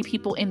there are many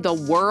people in the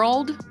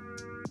world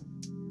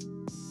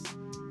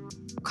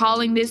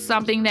calling this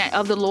something that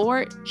of the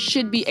Lord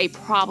should be a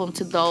problem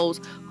to those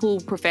who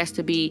profess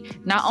to be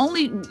not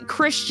only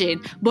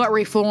Christian but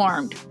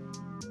reformed.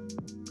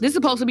 This is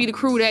supposed to be the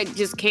crew that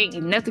just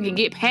nothing can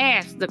get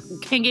past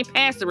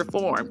the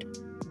reformed.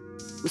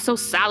 We're so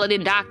solid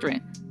in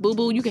doctrine.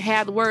 Boo-boo, you can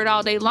have the word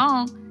all day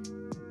long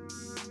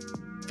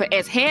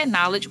as head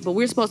knowledge, but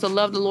we're supposed to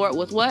love the Lord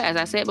with what? As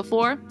I said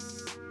before,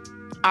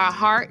 our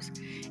hearts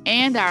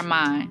and our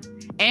mind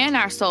and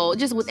our soul,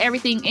 just with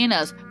everything in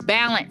us.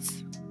 Balance.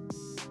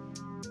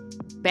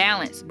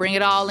 Bring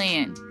it all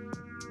in.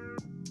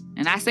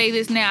 And I say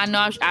this now, I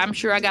know I'm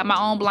sure I got my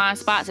own blind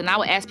spots, and I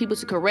would ask people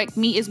to correct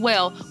me as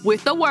well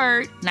with the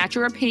word, not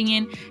your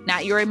opinion,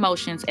 not your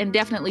emotions, and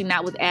definitely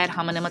not with ad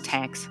hominem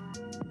attacks,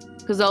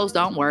 because those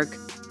don't work.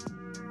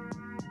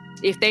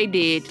 If they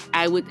did,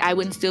 I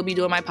wouldn't still be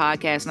doing my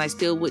podcast, and I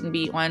still wouldn't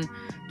be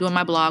doing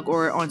my blog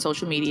or on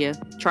social media.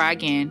 Try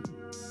again.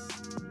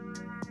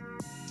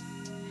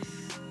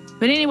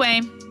 But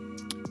anyway,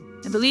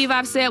 I believe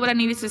I've said what I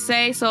needed to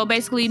say. So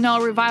basically,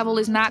 no, revival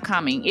is not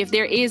coming. If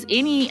there is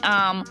any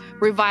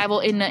revival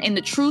in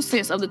the true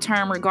sense of the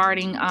term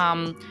regarding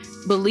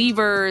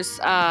believers,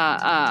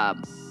 a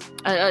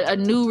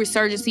new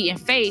resurgency in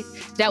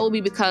faith, that will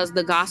be because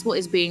the gospel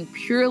is being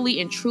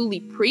purely and truly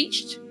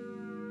preached.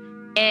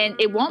 And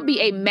it won't be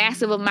a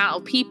massive amount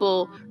of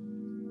people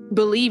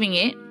believing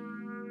it,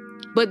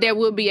 but there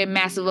will be a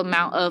massive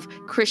amount of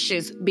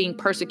Christians being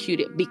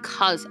persecuted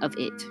because of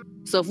it.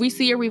 So if we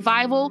see a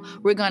revival,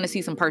 we're going to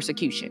see some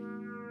persecution.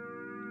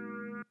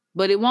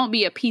 But it won't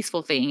be a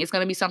peaceful thing. It's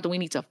going to be something we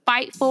need to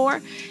fight for,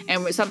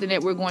 and something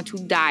that we're going to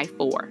die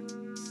for.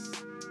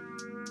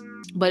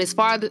 But as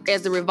far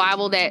as the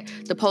revival that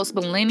the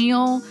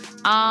post-millennial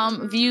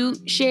view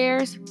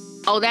shares,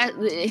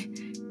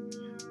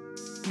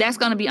 that's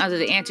going to be under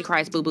the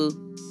Antichrist, boo-boo.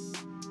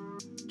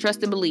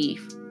 Trust and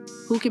believe.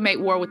 Who can make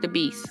war with the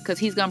beast? Because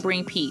he's going to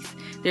bring peace.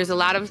 There's a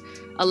lot of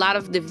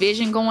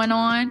division going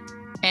on,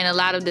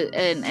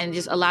 and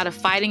just a lot of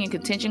fighting and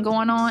contention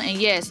going on. And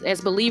yes,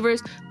 as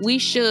believers, we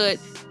should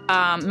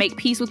make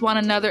peace with one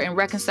another and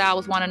reconcile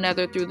with one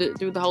another through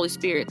the Holy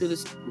Spirit,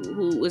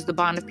 who is the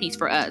bond of peace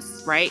for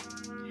us, right?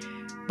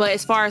 But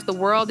as far as the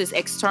world, this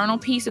external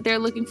peace that they're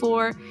looking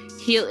for,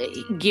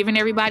 giving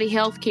everybody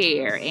health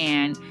care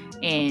and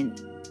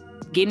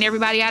getting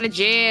everybody out of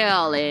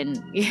jail,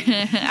 and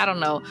I don't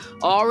know,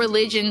 all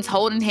religions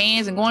holding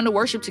hands and going to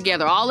worship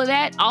together, all of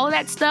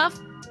that stuff,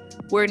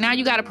 where now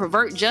you got to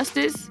pervert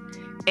justice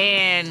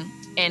and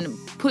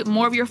put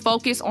more of your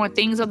focus on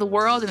things of the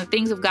world and the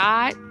things of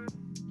God.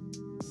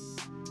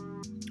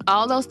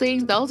 All those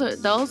things, that's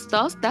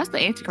the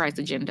Antichrist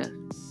agenda.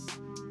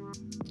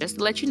 Just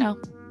to let you know.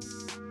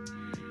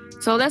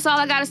 So that's all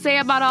I got to say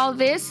about all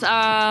this.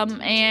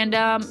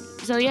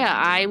 So yeah,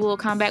 I will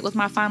come back with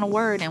my final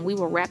word, and we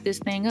will wrap this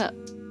thing up.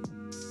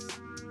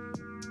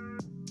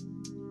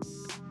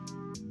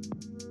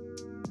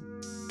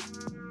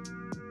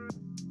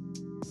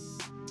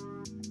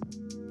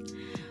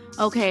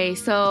 Okay,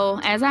 so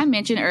as I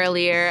mentioned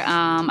earlier,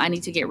 I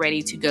need to get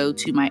ready to go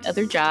to my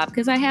other job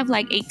because I have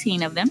like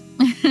 18 of them.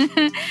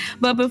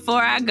 But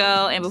before I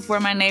go, and before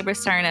my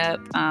neighbors turn up,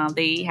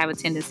 they have a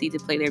tendency to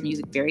play their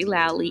music very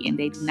loudly, and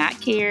they do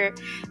not care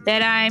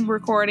that I'm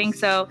recording.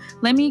 So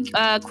let me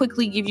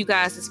quickly give you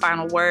guys this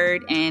final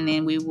word, and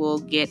then we will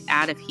get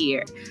out of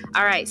here.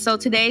 All right, so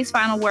today's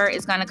final word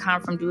is going to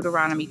come from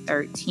Deuteronomy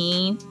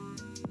 13.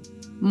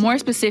 More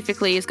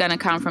specifically, it's going to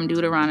come from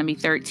Deuteronomy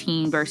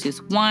 13,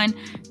 verses 1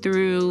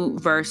 through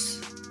verse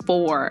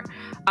 4.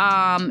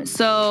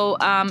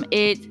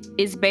 It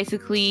is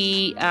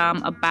basically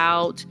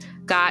about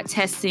God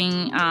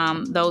testing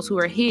those who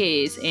are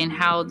His, and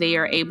how they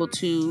are able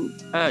to,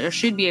 or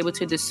should be able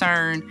to,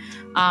 discern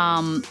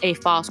a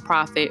false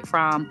prophet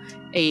from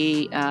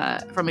a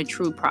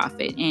true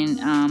prophet.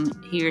 And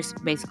here's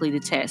basically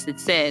the test. It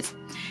says,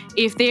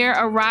 "If there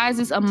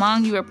arises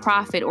among you a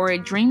prophet or a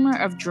dreamer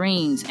of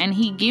dreams, and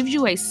he gives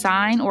you a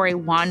sign or a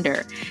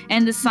wonder,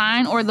 and the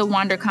sign or the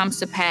wonder comes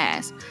to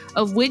pass,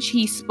 of which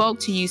he spoke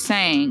to you,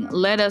 saying,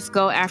 'Let us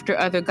go after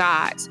other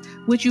gods,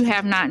 which you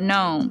have not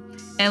known,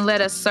 and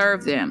let us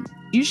serve them,'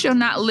 you shall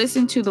not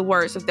listen to the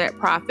words of that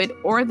prophet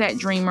or that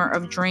dreamer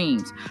of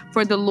dreams.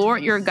 For the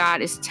Lord your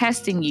God is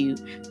testing you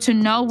to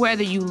know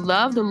whether you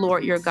love the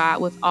Lord your God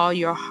with all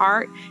your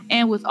heart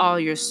and with all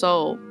your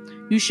soul.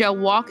 You shall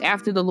walk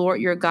after the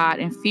Lord your God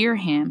and fear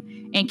him,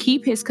 and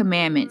keep his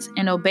commandments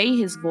and obey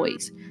his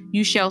voice.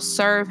 You shall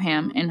serve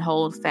him and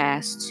hold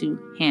fast to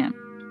him."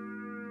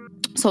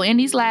 So in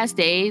these last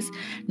days,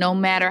 no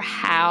matter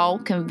how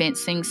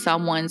convincing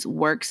someone's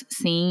works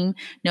seem,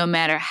 no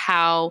matter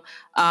how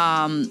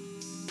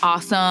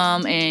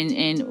awesome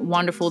and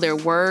wonderful their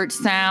words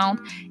sound,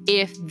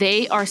 if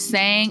they are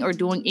saying or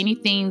doing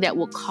anything that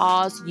will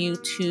cause you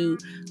to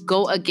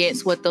go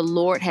against what the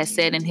Lord has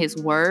said in his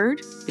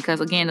word,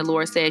 because again, the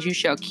Lord says, you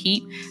shall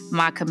keep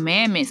my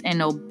commandments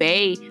and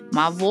obey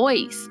my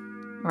voice,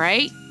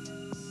 right?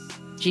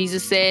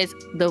 Jesus says,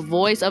 the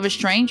voice of a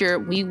stranger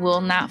we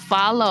will not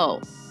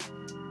follow,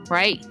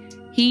 right?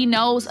 He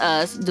knows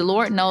us, the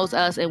Lord knows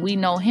us, and we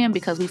know him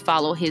because we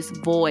follow his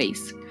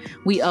voice.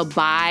 We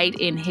abide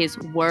in his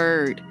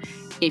word.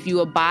 If you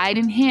abide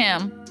in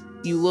him,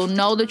 you will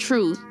know the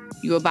truth.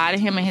 You abide in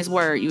him and his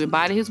word. You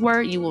abide in his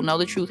word, you will know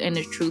the truth, and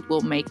the truth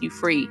will make you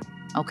free.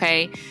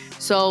 Okay?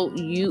 So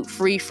you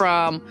free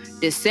from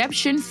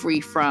deception,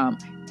 free from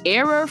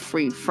error,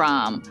 free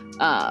from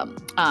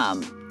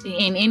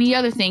in any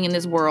other thing in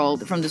this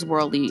world, from this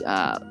worldly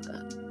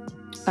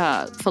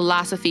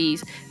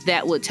philosophies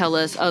that would tell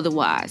us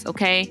otherwise.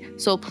 Okay,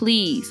 so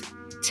please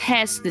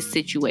test this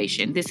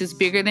situation. This is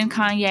bigger than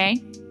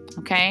Kanye.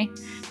 Okay,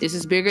 this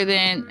is bigger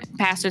than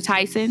Pastor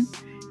Tyson.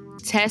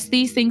 Test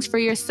these things for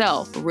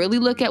yourself. Really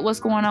look at what's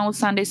going on with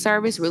Sunday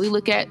service. Really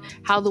look at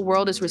how the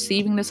world is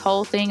receiving this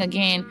whole thing.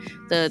 Again,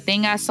 the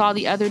thing I saw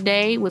the other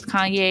day with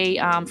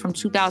Kanye from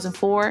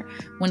 2004,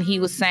 when he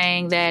was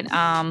saying that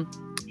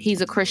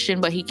he's a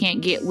Christian, but he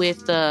can't get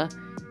with the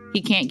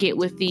he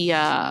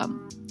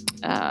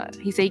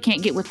said he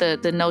can't get with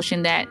the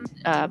notion that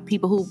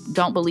people who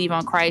don't believe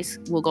on Christ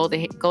will go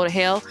to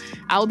hell.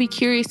 I will be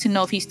curious to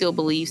know if he still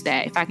believes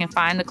that. If I can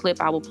find the clip,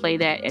 I will play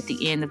that at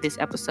the end of this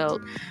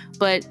episode.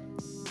 But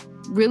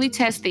really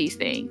test these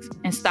things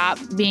and stop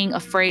being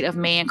afraid of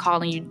man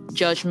calling you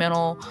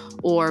judgmental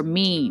or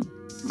mean.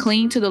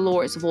 Cling to the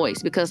Lord's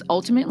voice, because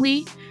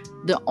ultimately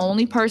the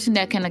only person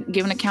that can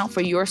give an account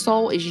for your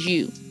soul is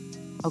you.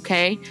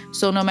 Okay?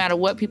 So no matter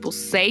what people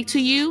say to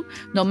you,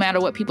 no matter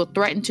what people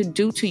threaten to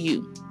do to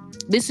you,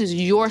 this is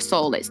your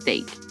soul at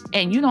stake,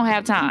 and you don't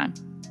have time.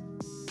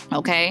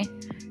 Okay?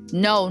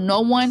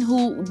 No one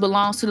who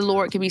belongs to the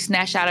Lord can be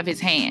snatched out of his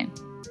hand.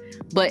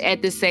 But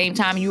at the same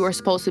time, you are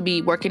supposed to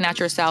be working out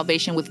your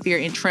salvation with fear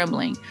and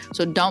trembling.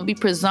 So don't be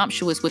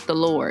presumptuous with the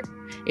Lord.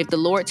 If the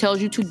Lord tells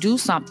you to do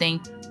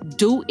something,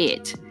 do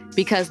it,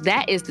 because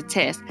that is the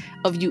test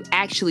of you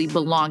actually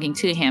belonging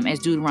to him, as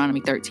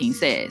Deuteronomy 13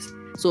 says.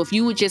 So if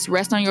you would just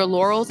rest on your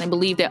laurels and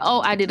believe that,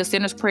 oh, I did a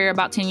sinner's prayer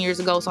about 10 years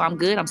ago, so I'm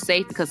good, I'm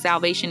safe because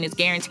salvation is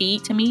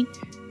guaranteed to me.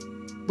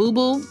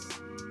 Boo-boo,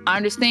 I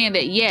understand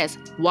that, yes,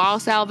 while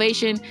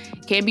salvation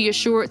can be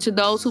assured to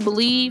those who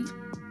believe,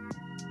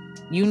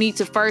 you need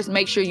to first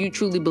make sure you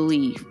truly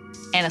believe.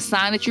 And a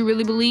sign that you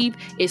really believe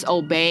is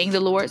obeying the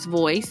Lord's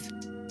voice,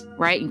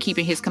 right? And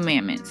keeping his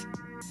commandments.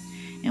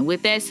 And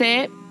with that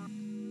said,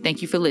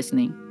 thank you for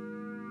listening.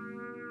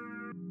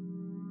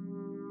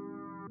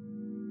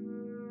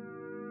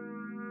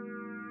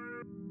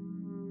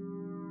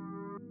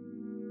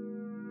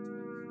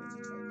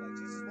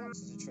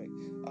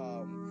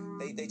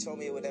 They told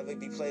me it would never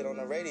be played on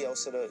the radio,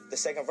 so the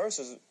second verse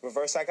was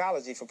reverse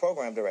psychology for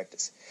program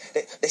directors.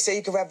 They say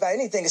you can rap about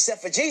anything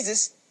except for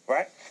Jesus,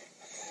 right?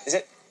 Is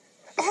it?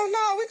 Oh,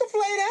 no, we can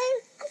play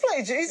that. We can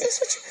play Jesus.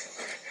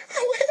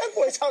 What that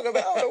boy talking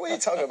about? What are you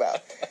talking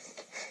about?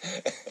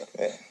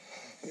 Yeah.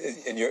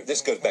 And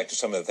this goes back to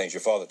some of the things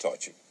your father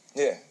taught you.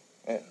 Yeah.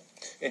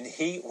 And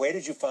where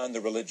did you find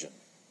the religion?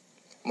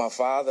 My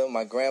father,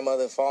 my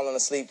grandmother falling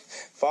asleep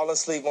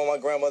on my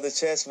grandmother's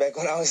chest back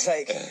when I was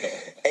like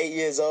 8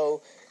 years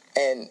old.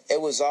 And it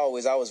was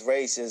always, I was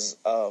raised as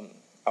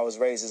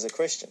a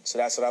Christian. So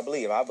that's what I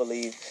believe. I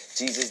believe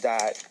Jesus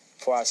died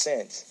for our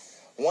sins.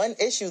 One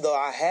issue, though,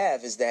 I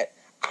have is that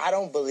I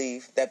don't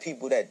believe that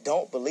people that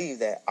don't believe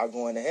that are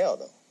going to hell,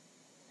 though.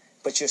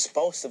 But you're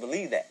supposed to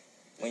believe that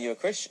when you're a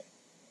Christian.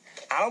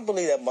 I don't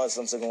believe that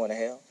Muslims are going to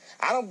hell.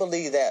 I don't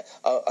believe that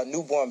a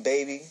newborn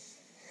baby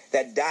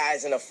that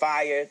dies in a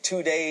fire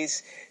 2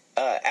 days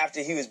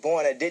after he was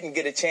born that didn't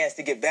get a chance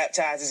to get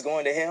baptized is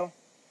going to hell?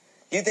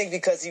 You think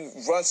because he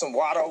runs some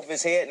water over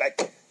his head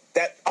like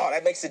that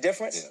makes a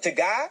difference to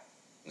God?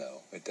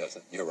 No, it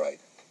doesn't. You're right.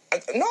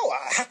 No,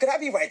 how could I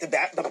be right?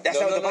 That's not what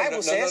the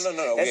Bible says.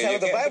 No. That's not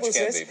what the Bible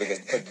says.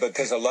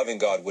 Because a loving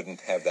God wouldn't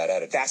have that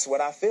attitude. That's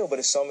what I feel, but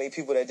there's so many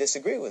people that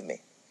disagree with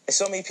me. There's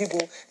so many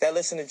people that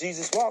listen to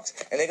Jesus Walks,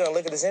 and they're going to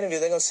look at this interview,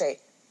 they're going to say,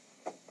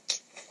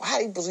 well, how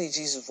do you believe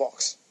Jesus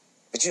walks?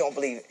 But you don't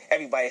believe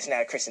everybody that's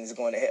not a Christian is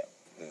going to hell.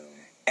 Yeah.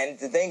 And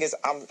the thing is,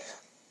 I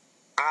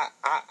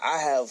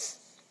have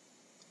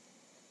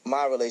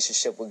my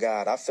relationship with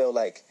God. I feel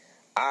like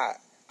I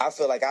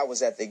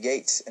was at the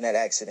gates in that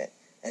accident,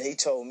 and he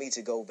told me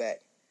to go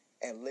back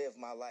and live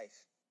my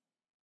life.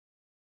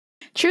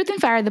 Truth and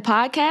Fire, the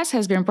podcast,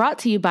 has been brought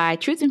to you by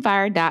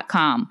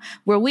truthandfire.com,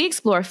 where we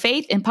explore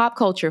faith and pop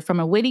culture from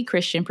a witty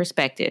Christian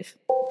perspective.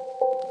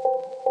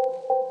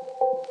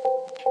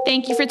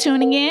 Thank you for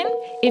tuning in.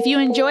 If you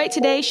enjoyed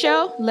today's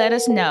show, let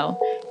us know.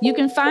 You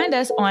can find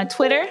us on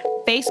Twitter,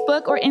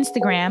 Facebook, or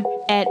Instagram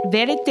at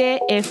Verite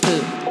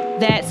Efu.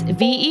 That's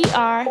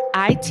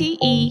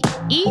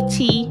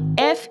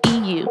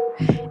VERITEETFEU.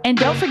 And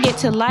don't forget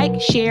to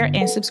like, share,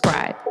 and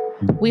subscribe.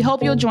 We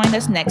hope you'll join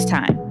us next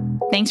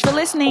time. Thanks for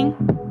listening.